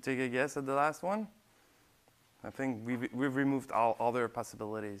wants to take a guess at the last one? I think we've removed all other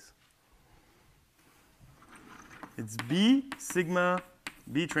possibilities. It's B sigma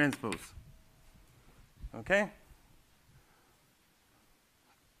B transpose. Okay?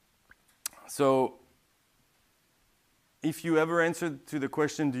 So if you ever answered to the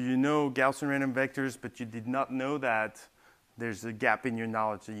question, do you know Gaussian random vectors, but you did not know that, there's a gap in your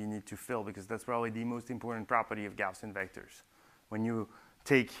knowledge that you need to fill, because that's probably the most important property of Gaussian vectors. When you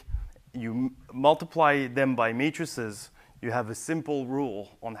multiply them by matrices, you have a simple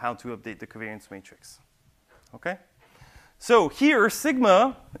rule on how to update the covariance matrix. Okay? So here,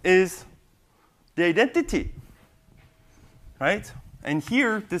 sigma is the identity, right? And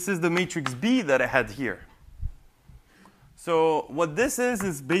here, this is the matrix B that I had here. So what this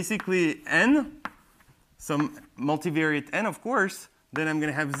is basically n, some multivariate n, of course. Then I'm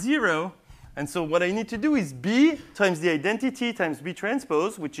going to have 0. And so what I need to do is B times the identity times B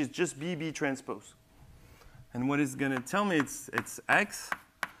transpose, which is just B transpose. And what is going to tell me? It's X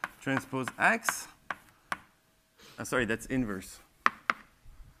transpose X. Sorry, that's inverse.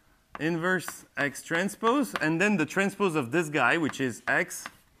 Inverse X transpose. And then the transpose of this guy, which is X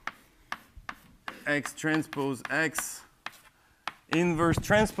transpose X inverse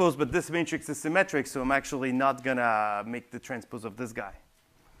transpose. But this matrix is symmetric, so I'm actually not going to make the transpose of this guy.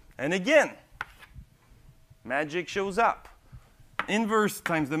 And again, magic shows up. Inverse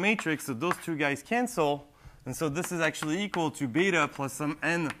times the matrix, so those two guys cancel. And so this is actually equal to beta plus some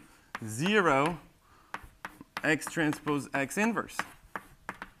n0 X transpose X inverse.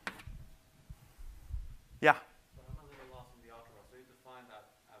 Yeah? So I'm a little lost in the algebra. So you define that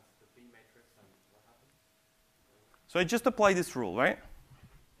as the B matrix, and what happens? So I just apply this rule, right?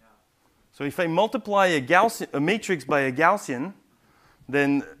 Yeah. So if I multiply a matrix by a Gaussian,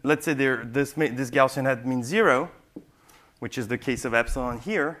 then let's say this Gaussian had mean 0, which is the case of epsilon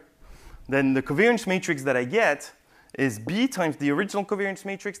here. Then the covariance matrix that I get is B times the original covariance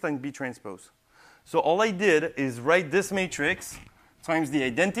matrix times B transpose. So all I did is write this matrix times the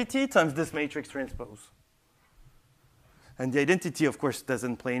identity times this matrix transpose. And the identity, of course,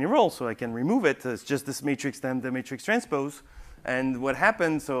 doesn't play any role, so I can remove it. It's just this matrix times the matrix transpose. And what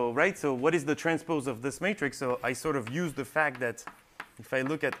happens, so what is the transpose of this matrix? So I sort of use the fact that if I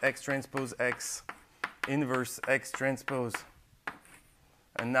look at X transpose X inverse X transpose,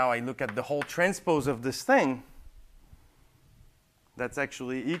 and now I look at the whole transpose of this thing, that's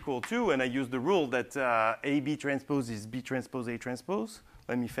actually equal to, and I use the rule that AB transpose is B transpose A transpose.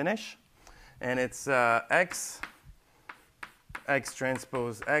 Let me finish. And it's X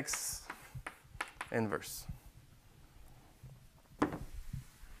transpose X inverse.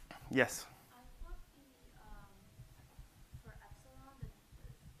 Yes? I thought for epsilon,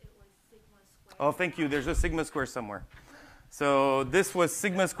 it was sigma squared. Oh, thank you. There's a sigma square somewhere. So this was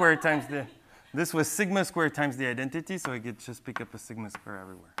sigma squared times the identity, so I could just pick up a sigma square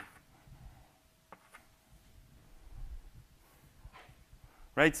everywhere.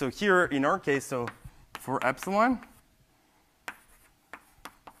 Right, so here in our case, so for epsilon,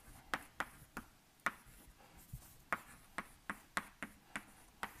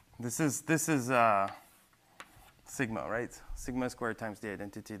 this is sigma, right? Sigma squared times the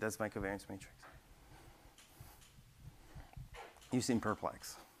identity. That's my covariance matrix. You seem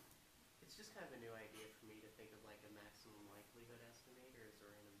perplexed. It's just kind of a new idea for me to think of like a maximum likelihood estimator as a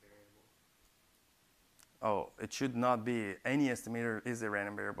random variable. Oh, it should not be. Any estimator is a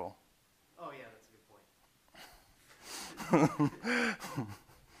random variable. Oh yeah, that's a good point.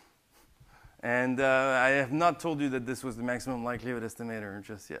 And I have not told you that this was the maximum likelihood estimator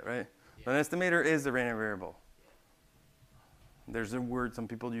just yet, right? Yeah. But an estimator is a random variable. There's a word some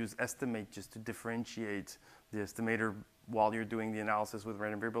people use, estimate, just to differentiate the estimator while you're doing the analysis with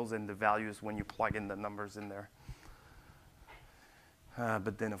random variables and the values when you plug in the numbers in there.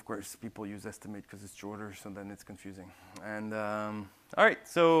 But then, of course, people use estimate because it's shorter, so then it's confusing. And all right,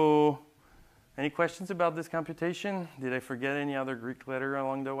 so any questions about this computation? Did I forget any other Greek letter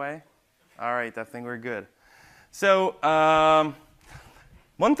along the way? All right, I think we're good. So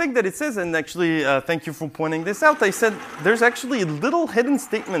one thing that it says, and actually thank you for pointing this out, I said there's actually a little hidden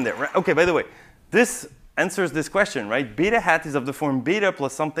statement there. Right? OK, by the way, this answers this question, right? Beta hat is of the form beta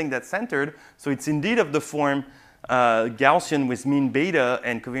plus something that's centered. So it's indeed of the form Gaussian with mean beta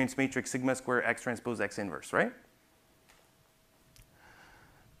and covariance matrix sigma square x transpose x inverse, right?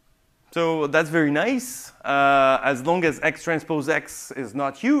 So that's very nice. As long as x transpose x is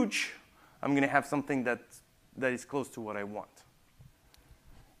not huge, I'm going to have something that is close to what I want.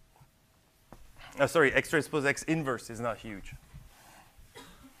 Sorry, x transpose x inverse is not huge.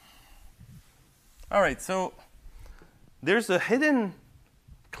 All right, so there's a hidden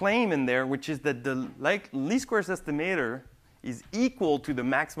claim in there, which is that the least squares estimator is equal to the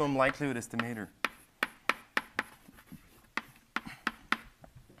maximum likelihood estimator.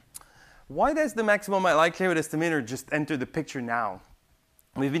 Why does the maximum likelihood estimator just enter the picture now?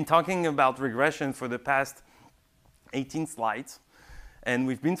 We've been talking about regression for the past 18 slides. And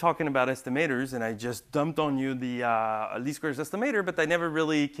we've been talking about estimators, and I just dumped on you the least squares estimator, but I never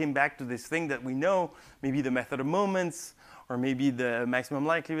really came back to this thing that we know, maybe the method of moments, or maybe the maximum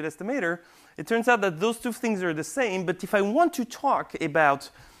likelihood estimator. It turns out that those two things are the same, but if I want to talk about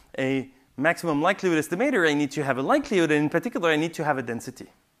a maximum likelihood estimator, I need to have a likelihood, and in particular, I need to have a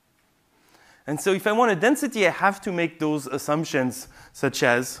density. And so if I want a density, I have to make those assumptions, such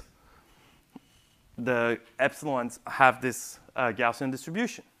as the epsilons have this Gaussian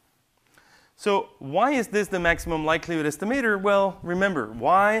distribution. So why is this the maximum likelihood estimator? Well, remember,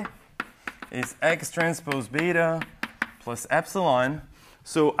 y is x transpose beta plus epsilon.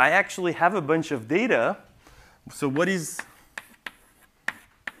 So I actually have a bunch of data. So what is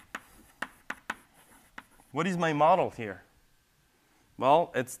my model here?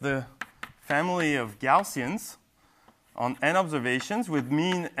 Well, it's the family of Gaussians on n observations with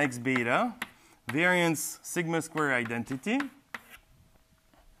mean x beta, variance sigma square identity,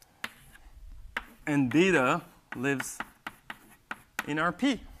 and beta lives in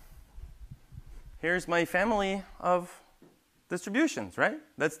Rp. Here's my family of distributions, right?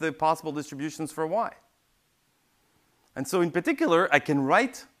 That's the possible distributions for y. And so in particular, I can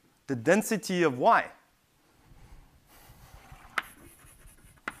write the density of y.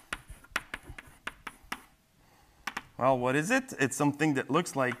 Well, what is it? It's something that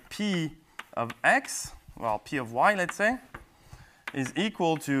looks like p of x, well, p of y, let's say, is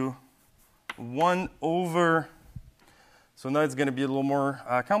equal to 1 over, so now it's going to be a little more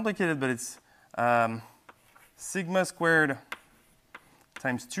complicated, but it's sigma squared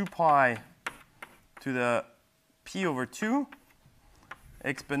times 2 pi to the p over 2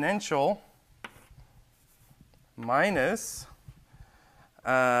 exponential minus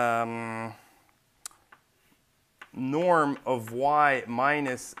norm of y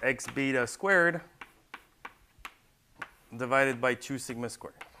minus x beta squared divided by 2 sigma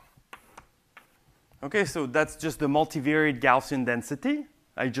squared. OK, so that's just the multivariate Gaussian density.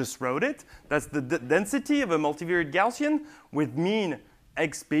 I just wrote it. That's the density of a multivariate Gaussian with mean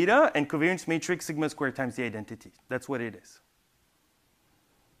x beta and covariance matrix sigma squared times the identity. That's what it is.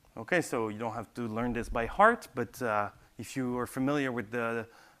 OK, so you don't have to learn this by heart, but if you are familiar with the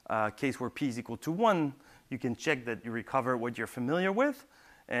case where p is equal to 1, you can check that you recover what you're familiar with,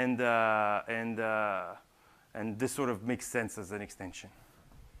 and this sort of makes sense as an extension.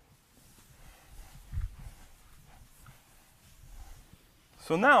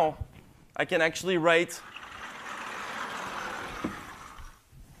 So now I can actually write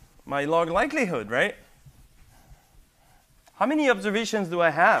my log likelihood, right? How many observations do I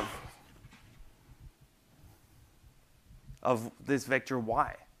have of this vector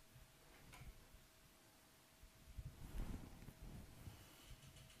y?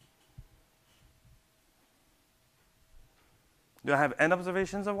 Do I have n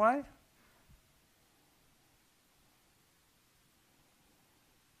observations of y?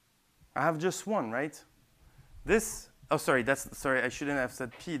 I have just one, right? This, oh, sorry, sorry, I shouldn't have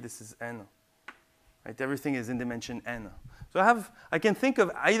said p. This is n. Right? Everything is in dimension n. So I can think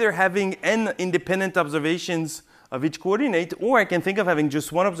of either having n independent observations of each coordinate, or I can think of having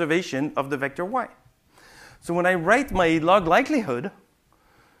just one observation of the vector y. So when I write my log likelihood,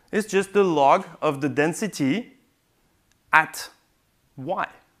 is just the log of the density at y.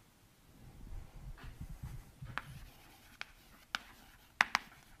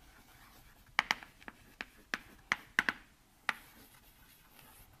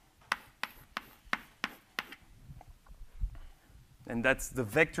 And that's the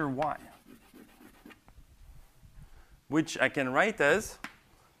vector y, which I can write as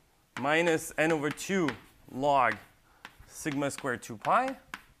minus n over 2 log sigma squared 2 pi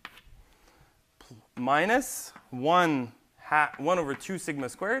minus 1 over 2 sigma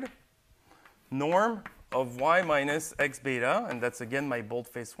squared norm of y minus x beta, and that's again my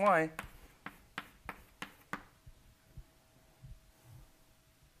boldface y.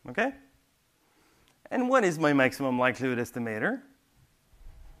 Okay? And what is my maximum likelihood estimator?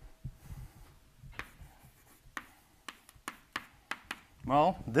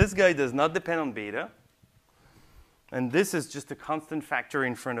 Well, this guy does not depend on beta. And this is just a constant factor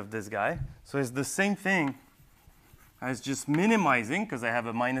in front of this guy. So it's the same thing as just minimizing, because I have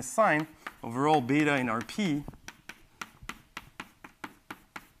a minus sign, over all beta in RP.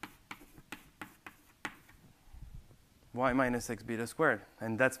 Y minus x beta squared.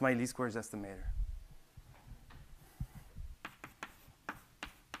 And that's my least squares estimator.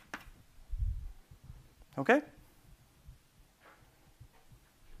 Okay?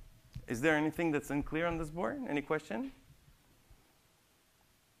 Is there anything that's unclear on this board? Any question?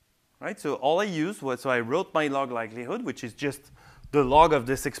 Right, so all I used was, so I wrote my log likelihood, which is just the log of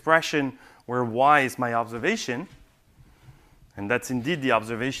this expression where y is my observation. And that's indeed the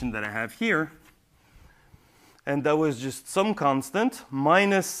observation that I have here. And that was just some constant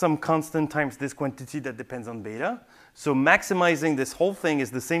minus some constant times this quantity that depends on beta. So maximizing this whole thing is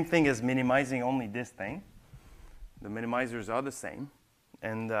the same thing as minimizing only this thing. The minimizers are the same.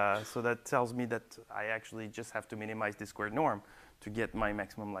 And so that tells me that I actually just have to minimize the squared norm to get my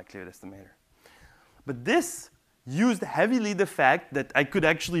maximum likelihood estimator. But this used heavily the fact that I could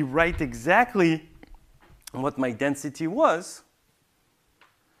actually write exactly what my density was.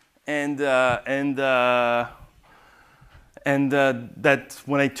 And that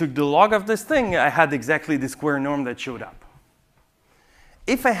when I took the log of this thing, I had exactly the square norm that showed up.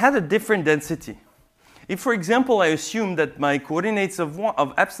 If I had a different density, if, for example, I assume that my coordinates of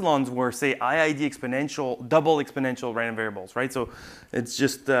epsilons were, say, IID exponential, double exponential random variables, right? So it's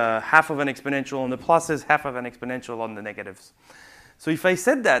just half of an exponential on the pluses, half of an exponential on the negatives. So if I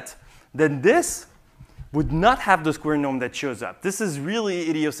said that, then this would not have the square norm that shows up. This is really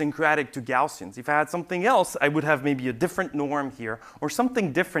idiosyncratic to Gaussians. If I had something else, I would have maybe a different norm here, or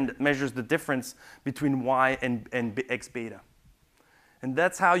something different that measures the difference between y and x beta. And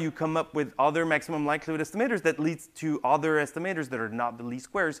that's how you come up with other maximum likelihood estimators that leads to other estimators that are not the least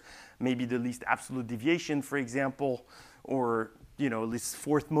squares, maybe the least absolute deviation, for example, or least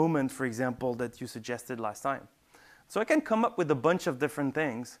fourth moment, for example, that you suggested last time. So I can come up with a bunch of different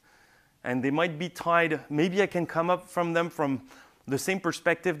things, and they might be tied. Maybe I can come up from them from the same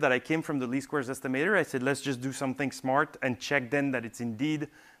perspective that I came from the least squares estimator. I said, let's just do something smart and check then that it's indeed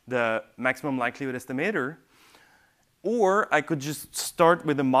the maximum likelihood estimator. Or I could just start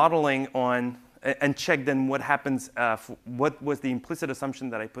with the modeling on and check then what happens, what was the implicit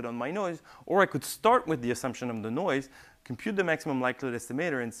assumption that I put on my noise. Or I could start with the assumption of the noise, compute the maximum likelihood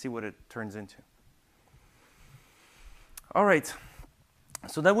estimator, and see what it turns into. All right.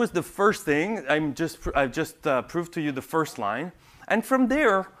 So that was the first thing. I've just proved to you the first line. And from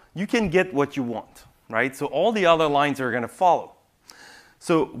there, you can get what you want, right? So all the other lines are going to follow.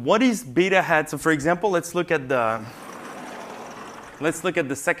 So what is beta hat? So for example, let's look at the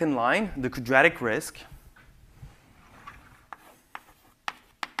second line, the quadratic risk.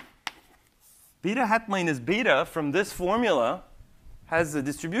 Beta hat minus beta from this formula has a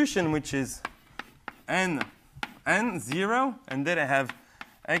distribution which is n 0, and then I have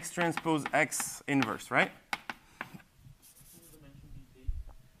x transpose x inverse, right?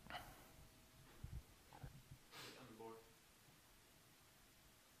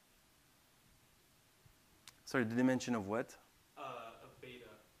 Sorry, the dimension of what?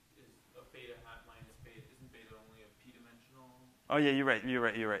 Oh yeah, you're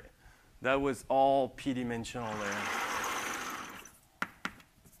right. That was all p-dimensional there.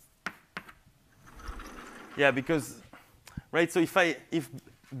 Yeah, because, right, so if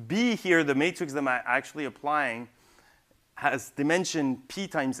B here, the matrix that I'm actually applying, has dimension p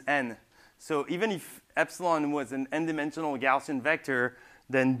times n. So even if epsilon was an n-dimensional Gaussian vector,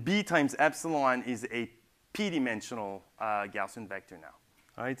 then B times epsilon is a p-dimensional Gaussian vector now.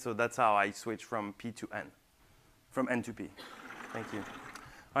 All right, so that's how I switch from p to n, from n to p. Thank you.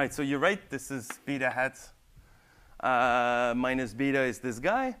 All right, so you're right. This is beta hat. minus beta is this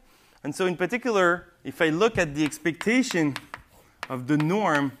guy. And so in particular, if I look at the expectation of the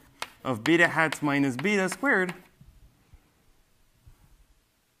norm of beta hat minus beta squared,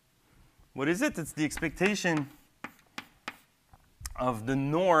 what is it? It's the expectation of the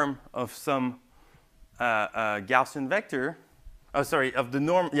norm of some Gaussian vector. Oh, sorry, of the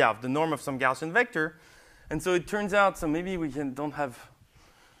norm, yeah, of the norm of some Gaussian vector. And so it turns out, so maybe we don't have,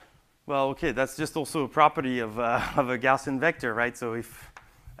 well, OK, that's just also a property of a Gaussian vector, right? So if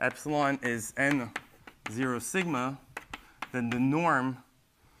epsilon is n0 sigma, then the norm,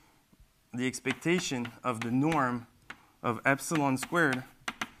 the expectation of the norm of epsilon squared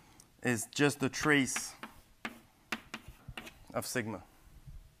is just the trace of sigma.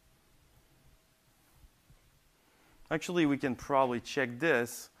 Actually, we can probably check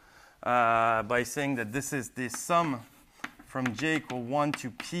this by saying that this is the sum from j equal 1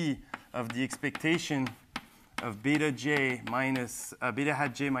 to p of the expectation of beta j minus beta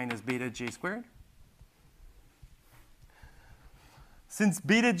hat j minus beta j squared. Since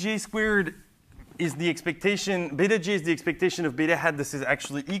beta j squared is the expectation, beta j is the expectation of beta hat, this is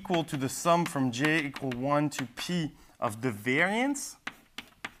actually equal to the sum from j equal 1 to p of the variance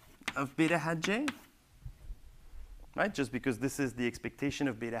of beta hat j, right? Just because this is the expectation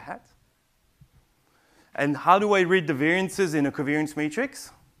of beta hat. And how do I read the variances in a covariance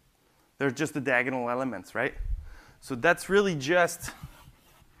matrix? They're just the diagonal elements, right? So that's really just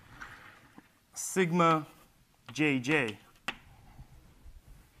sigma jj.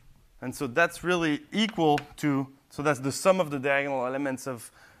 And so that's really equal to, so that's the sum of the diagonal elements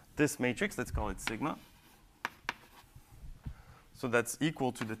of this matrix. Let's call it sigma. So that's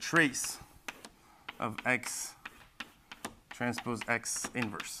equal to the trace of x transpose x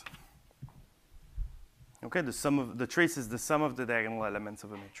inverse. Okay, the sum of the trace is the sum of the diagonal elements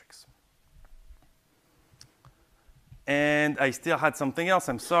of a matrix. And I still had something else.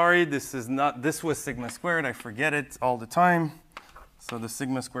 I'm sorry. This was sigma squared. I forget it all the time. So the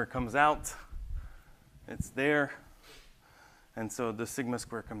sigma square comes out. It's there. And so the sigma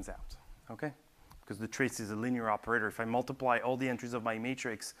square comes out, OK? Because the trace is a linear operator. If I multiply all the entries of my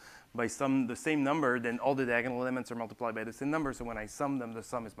matrix by the same number, then all the diagonal elements are multiplied by the same number. So when I sum them, the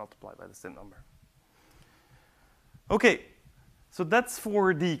sum is multiplied by the same number. OK, so that's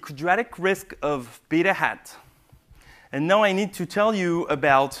for the quadratic risk of beta hat. And now I need to tell you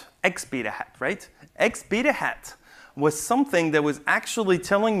about x beta hat, right? X beta hat was something that was actually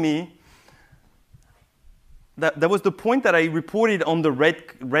telling me that was the point that I reported on the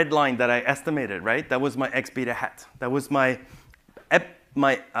red line that I estimated, right? That was my x beta hat. That was my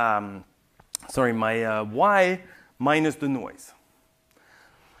y minus the noise.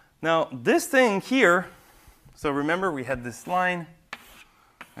 Now this thing here, so remember we had this line,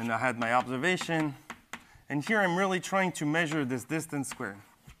 and I had my observation. And here I'm really trying to measure this distance squared.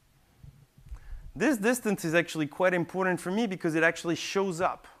 This distance is actually quite important for me because it actually shows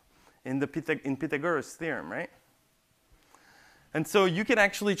up in Pythagoras' theorem, right? And so you can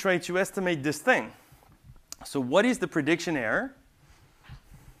actually try to estimate this thing. So what is the prediction error?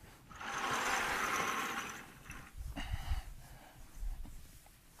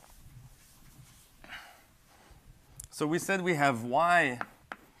 So we said we have y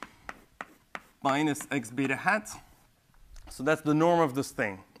minus x beta hat. So that's the norm of this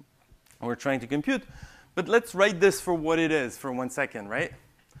thing we're trying to compute. But let's write this for what it is for 1 second, right?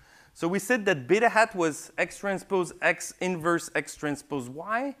 So we said that beta hat was x transpose x inverse x transpose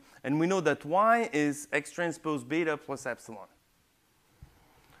y. And we know that y is x transpose beta plus epsilon.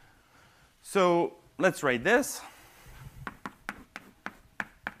 So let's write this.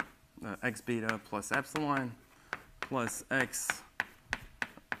 X beta plus epsilon plus x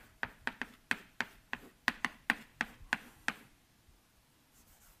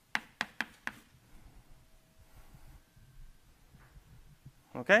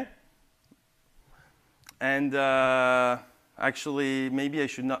OK? And actually, maybe I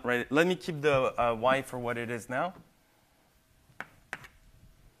should not write it. Let me keep the y for what it is now.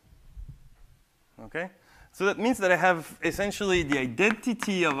 OK? So that means that I have essentially the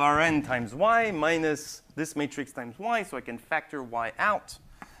identity of Rn times y minus this matrix times y. So I can factor y out.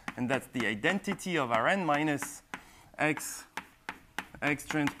 And that's the identity of Rn minus x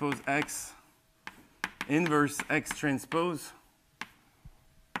transpose x inverse x transpose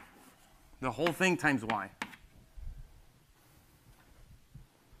the whole thing times y.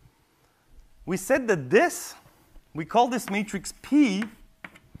 We said that this, we call this matrix P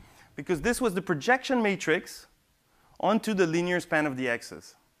because this was the projection matrix onto the linear span of the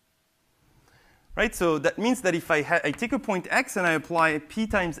x's. Right? So that means that if I take a point x and I apply p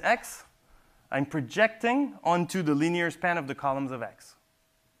times x, I'm projecting onto the linear span of the columns of x.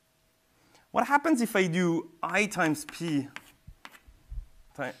 What happens if I do I times p,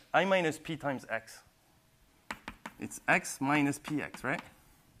 I minus p times x? It's x minus px, right?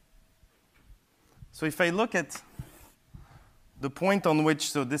 So if I look at the point on which,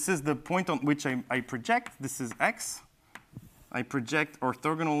 so this is the point on which I project. This is x. I project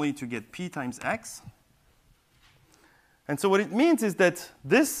orthogonally to get p times x. And so what it means is that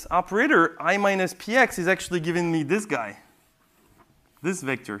this operator, I minus px, is actually giving me this guy, this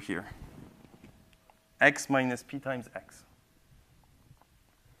vector here, x minus p times x.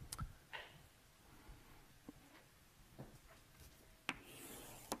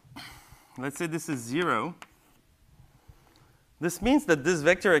 Let's say this is 0. This means that this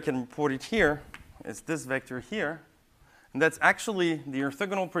vector, I can report it here, is this vector here. And that's actually the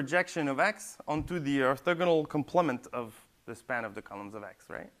orthogonal projection of x onto the orthogonal complement of the span of the columns of x,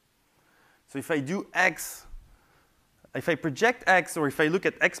 right? So if I do x, if I project x, or if I look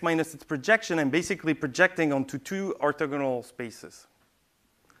at x minus its projection, I'm basically projecting onto two orthogonal spaces.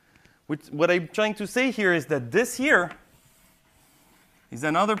 What I'm trying to say here is that this here is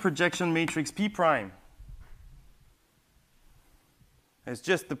another projection matrix P prime. It's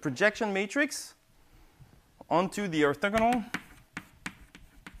just the projection matrix onto the orthogonal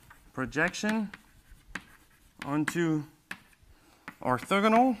projection onto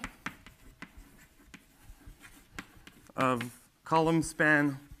orthogonal of column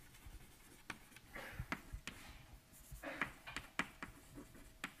span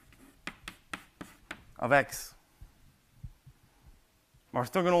of x.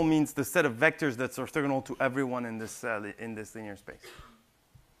 Orthogonal means the set of vectors that's orthogonal to everyone in this linear space.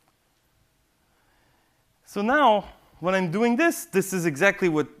 So now, when I'm doing this, this is exactly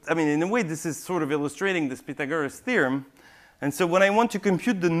what, I mean, in a way, this is sort of illustrating this Pythagoras theorem. And so when I want to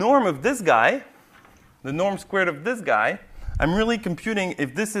compute the norm of this guy, the norm squared of this guy, I'm really computing,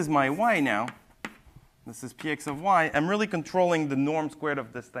 if this is my y now, this is px of y, I'm really controlling the norm squared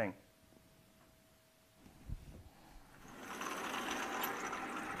of this thing.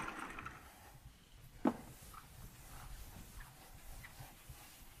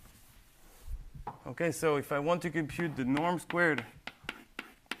 Okay, so if I want to compute the norm squared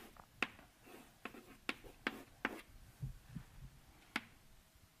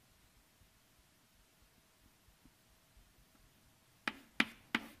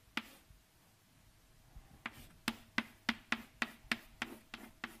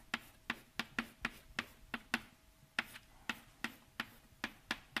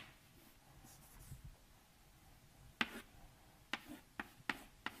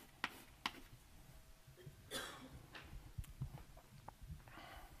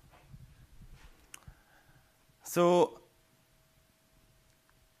So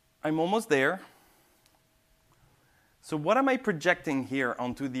I'm almost there. So what am I projecting here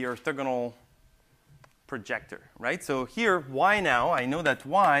onto the orthogonal projector, right? So here, y now, I know that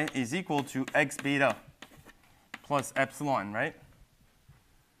y is equal to x beta plus epsilon, right?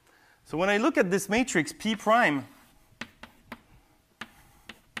 So when I look at this matrix P prime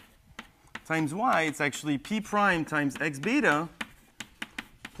times y, it's actually P prime times x beta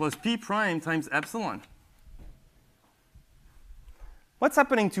plus P prime times epsilon. What's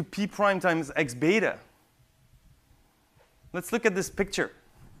happening to P prime times x beta? Let's look at this picture.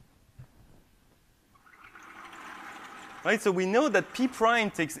 Right, so we know that P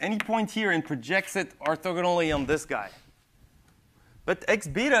prime takes any point here and projects it orthogonally on this guy. But x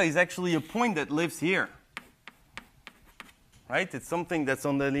beta is actually a point that lives here. Right? It's something that's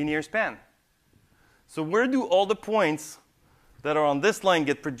on the linear span. So where do all the points that are on this line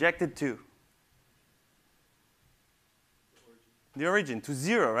get projected to? The origin, to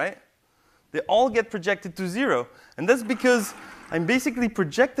 0, right? They all get projected to 0. And that's because I'm basically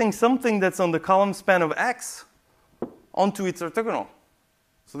projecting something that's on the column span of x onto its orthogonal.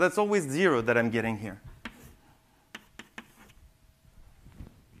 So that's always 0 that I'm getting here.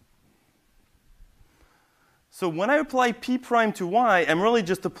 So when I apply P prime to y, I'm really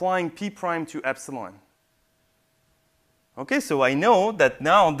just applying P prime to epsilon. Okay, so I know that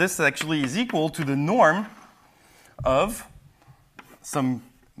now this actually is equal to the norm of some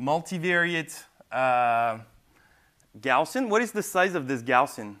multivariate Gaussian. What is the size of this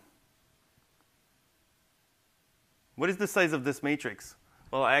Gaussian? What is the size of this matrix?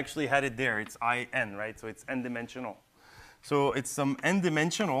 Well, I actually had it there. It's IN, right? So it's n-dimensional. So it's some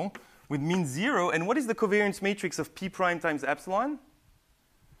n-dimensional with mean 0. And what is the covariance matrix of P prime times epsilon?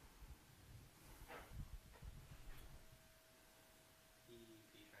 P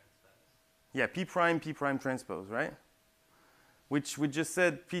transpose. Yeah, P prime transpose, right? Which we just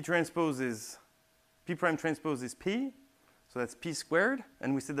said P transpose is P prime transpose is P. So that's P squared.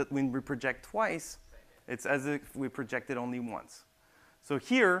 And we said that when we project twice, it's as if we projected only once. So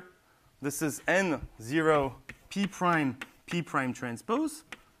here, this is N0 P prime transpose.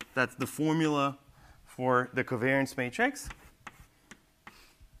 That's the formula for the covariance matrix.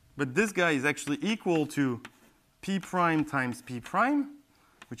 But this guy is actually equal to P prime times P prime,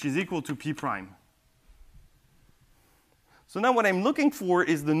 which is equal to P prime. So now what I'm looking for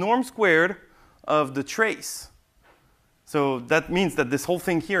is the norm squared of the trace. So that means that this whole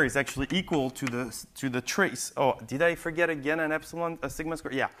thing here is actually equal to the trace. Oh, did I forget again a sigma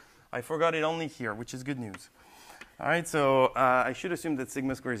squared? Yeah, I forgot it only here, which is good news. All right, so I should assume that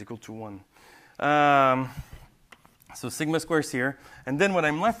sigma squared is equal to 1. So sigma squared is here. And then what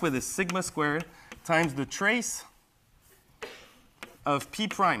I'm left with is sigma squared times the trace of P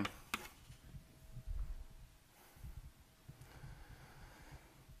prime.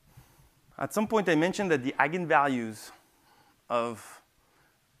 At some point, I mentioned that the eigenvalues of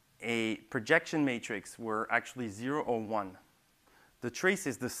a projection matrix were actually 0 or 1. The trace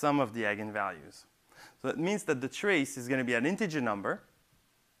is the sum of the eigenvalues. So that means that the trace is going to be an integer number.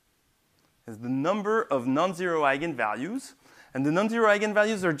 It's the number of non-zero eigenvalues. And the non-zero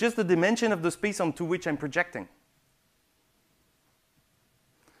eigenvalues are just the dimension of the space onto which I'm projecting.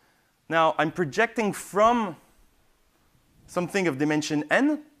 Now, I'm projecting from something of dimension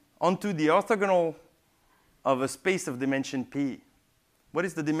n onto the orthogonal of a space of dimension p. What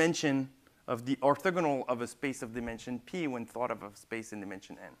is the dimension of the orthogonal of a space of dimension p when thought of a space in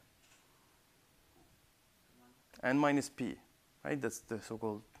dimension n? N minus p, right? That's the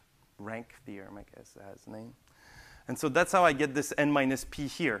so-called rank theorem, I guess it has a name. And so that's how I get this n minus p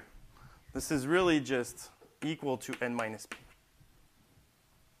here. This is really just equal to n minus p.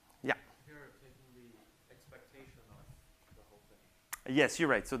 Yeah? Here you're taking the expectation of the whole thing. Yes, you're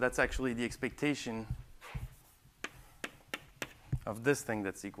right. So that's actually the expectation of this thing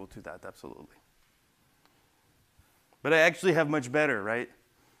that's equal to that, absolutely. But I actually have much better, right?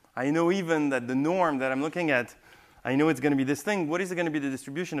 I know even that the norm that I'm looking at, I know it's going to be this thing. What is going to be the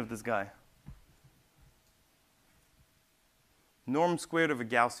distribution of this guy? Norm squared of a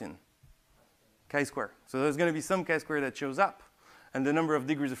Gaussian, chi-square. So there's going to be some chi-square that shows up. And the number of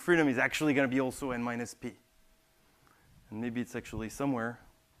degrees of freedom is actually going to be also n minus p. And maybe it's actually somewhere,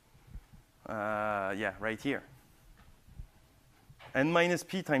 yeah, right here. N minus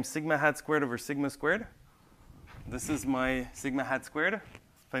p times sigma hat squared over sigma squared. This is my sigma hat squared.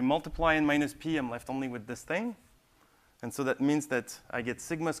 If I multiply n minus p, I'm left only with this thing. And so that means that I get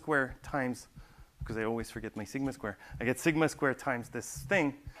sigma square times, because I always forget my sigma square, I get sigma square times this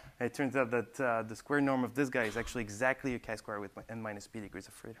thing. And it turns out that the square norm of this guy is actually exactly a chi-square with n minus p degrees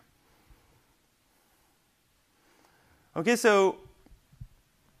of freedom. OK, so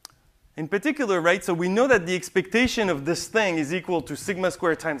in particular, right, so we know that the expectation of this thing is equal to sigma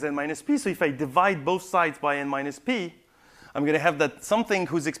squared times n minus p. So if I divide both sides by n minus p, I'm going to have that something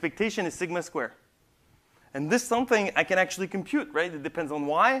whose expectation is sigma squared. And this something I can actually compute, right? It depends on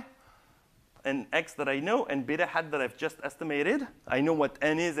y and x that I know and beta hat that I've just estimated. I know what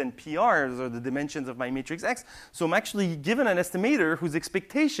n is and p are, those are the dimensions of my matrix x. So I'm actually given an estimator whose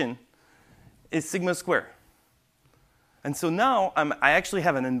expectation is sigma squared. And so now I actually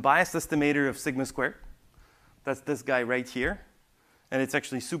have an unbiased estimator of sigma squared. That's this guy right here. And it's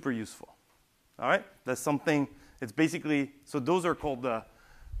actually super useful. All right? That's something, it's basically, so those are called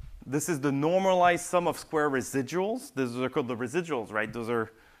this is the normalized sum of square residuals. Those are called the residuals, right? Those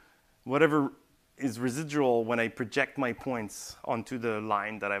are whatever is residual when I project my points onto the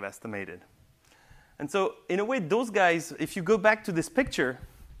line that I've estimated. And so in a way, those guys, if you go back to this picture,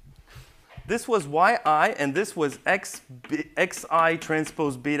 this was yi, and this was xi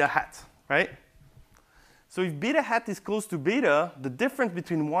transpose beta hat, right? So if beta hat is close to beta, the difference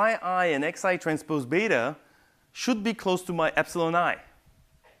between yi and xi transpose beta should be close to my epsilon I.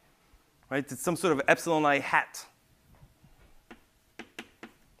 Right? It's some sort of epsilon I hat.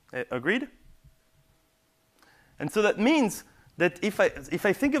 Agreed? And so that means that if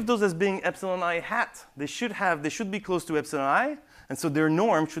I think of those as being epsilon I hat, they should be close to epsilon I, and so their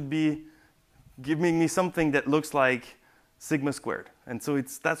norm should be giving me something that looks like sigma squared. And so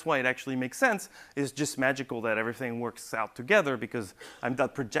that's why it actually makes sense. It's just magical that everything works out together, because I'm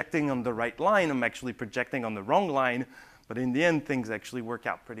not projecting on the right line. I'm actually projecting on the wrong line. But in the end, things actually work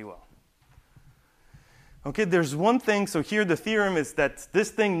out pretty well. OK, there's one thing. So here the theorem is that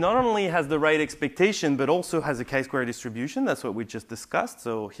this thing not only has the right expectation, but also has a chi-square distribution. That's what we just discussed.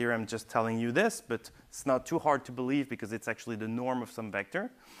 So here I'm just telling you this. But it's not too hard to believe, because it's actually the norm of some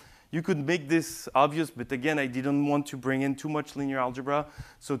vector. You could make this obvious, but again, I didn't want to bring in too much linear algebra.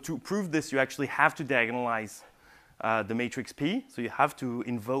 So to prove this, you actually have to diagonalize the matrix P. So you have to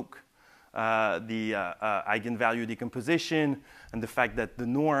invoke the eigenvalue decomposition and the fact that the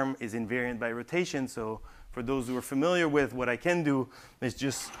norm is invariant by rotation. So for those who are familiar with what I can do is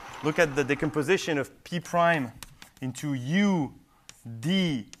just look at the decomposition of P prime into U,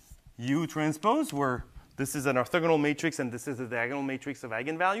 D, U transpose, where this is an orthogonal matrix and this is a diagonal matrix of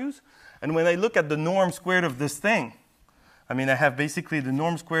eigenvalues. And when I look at the norm squared of this thing, I mean, I have basically the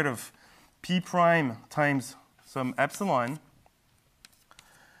norm squared of P prime times some epsilon.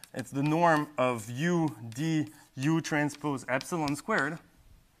 It's the norm of U, D, U transpose epsilon squared.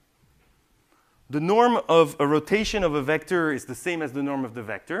 The norm of a rotation of a vector is the same as the norm of the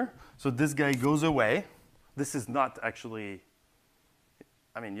vector. So this guy goes away. This is not actually,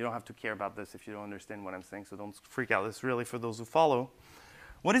 I mean, you don't have to care about this if you don't understand what I'm saying, so don't freak out. This is really for those who follow.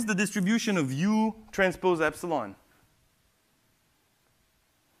 What is the distribution of U transpose epsilon?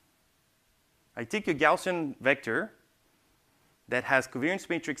 I take a Gaussian vector that has covariance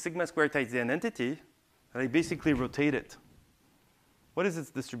matrix sigma squared times the identity, and I basically rotate it. What is its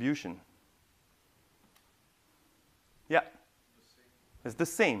distribution? Yeah, it's the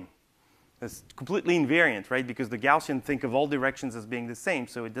same. It's completely invariant, right? Because the Gaussian think of all directions as being the same,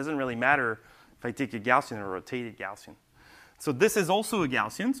 so it doesn't really matter if I take a Gaussian or a rotated Gaussian. So this is also a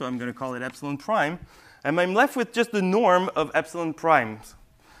Gaussian, so I'm going to call it epsilon prime. And I'm left with just the norm of epsilon primes.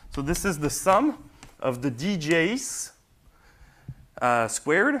 So this is the sum of the dj's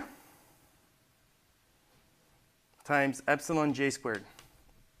squared times epsilon j squared,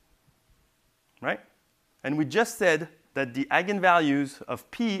 right? And we just said that the eigenvalues of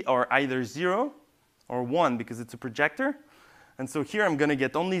P are either 0 or 1 because it's a projector. And so here I'm going to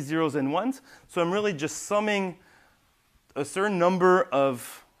get only zeros and ones. So I'm really just summing a certain number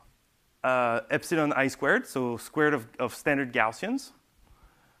of epsilon I squared, so squared of standard Gaussians.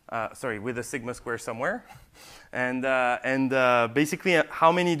 Sorry, with a sigma square somewhere. And basically,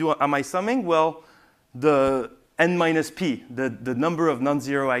 how many am I summing? Well, the n minus p, the number of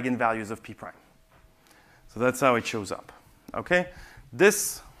non-zero eigenvalues of p prime. So that's how it shows up. Okay?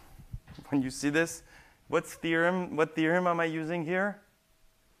 This, when you see this, what theorem am I using here?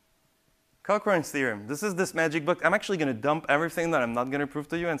 Cochrane's theorem. This is this magic book. I'm actually going to dump everything that I'm not going to prove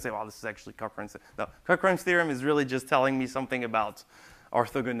to you and say, well, this is actually Cochrane's theorem. No, Cochrane's theorem is really just telling me something about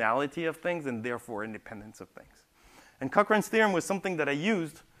orthogonality of things and therefore independence of things. And Cochrane's theorem was something that I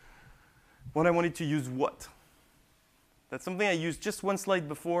used when I wanted to use what? That's something I used just one slide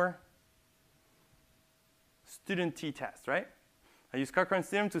before. Student t-test, right? I used Cochrane's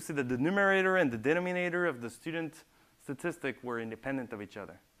theorem to say that the numerator and the denominator of the student statistic were independent of each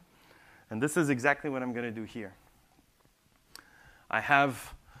other. And this is exactly what I'm going to do here. I'm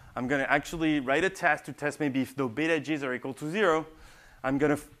going to actually write a test to test maybe if the beta j's are equal to 0. I'm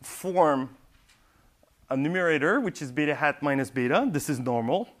going to form a numerator, which is beta hat minus beta. This is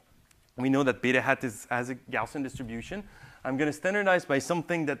normal. We know that beta hat has a Gaussian distribution. I'm going to standardize by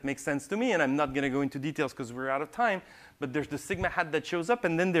something that makes sense to me, and I'm not going to go into details because we're out of time. But there's the sigma hat that shows up,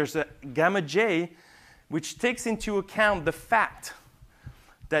 and then there's a gamma j, which takes into account the fact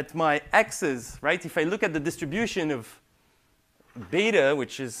that my x's, right? If I look at the distribution of beta,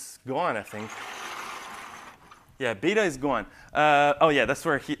 which is gone, I think. Yeah, beta is gone. Oh yeah, that's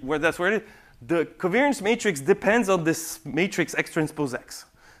where it is. The covariance matrix depends on this matrix x transpose x.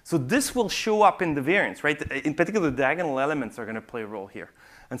 So this will show up in the variance, right? In particular, the diagonal elements are going to play a role here.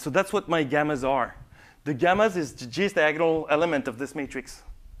 And so that's what my gammas are. The gammas is the j's diagonal element of this matrix.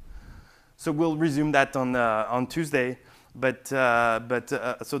 So we'll resume that on Tuesday. But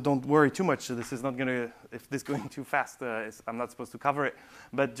so don't worry too much. So this is not going to, if this is going too fast, I'm not supposed to cover it.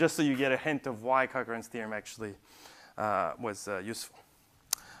 But just so you get a hint of why Cochrane's theorem actually was useful.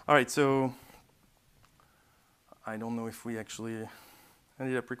 All right, so I don't know if we actually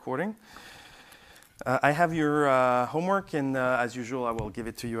ended up recording. I have your homework, and as usual, I will give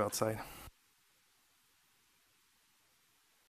it to you outside.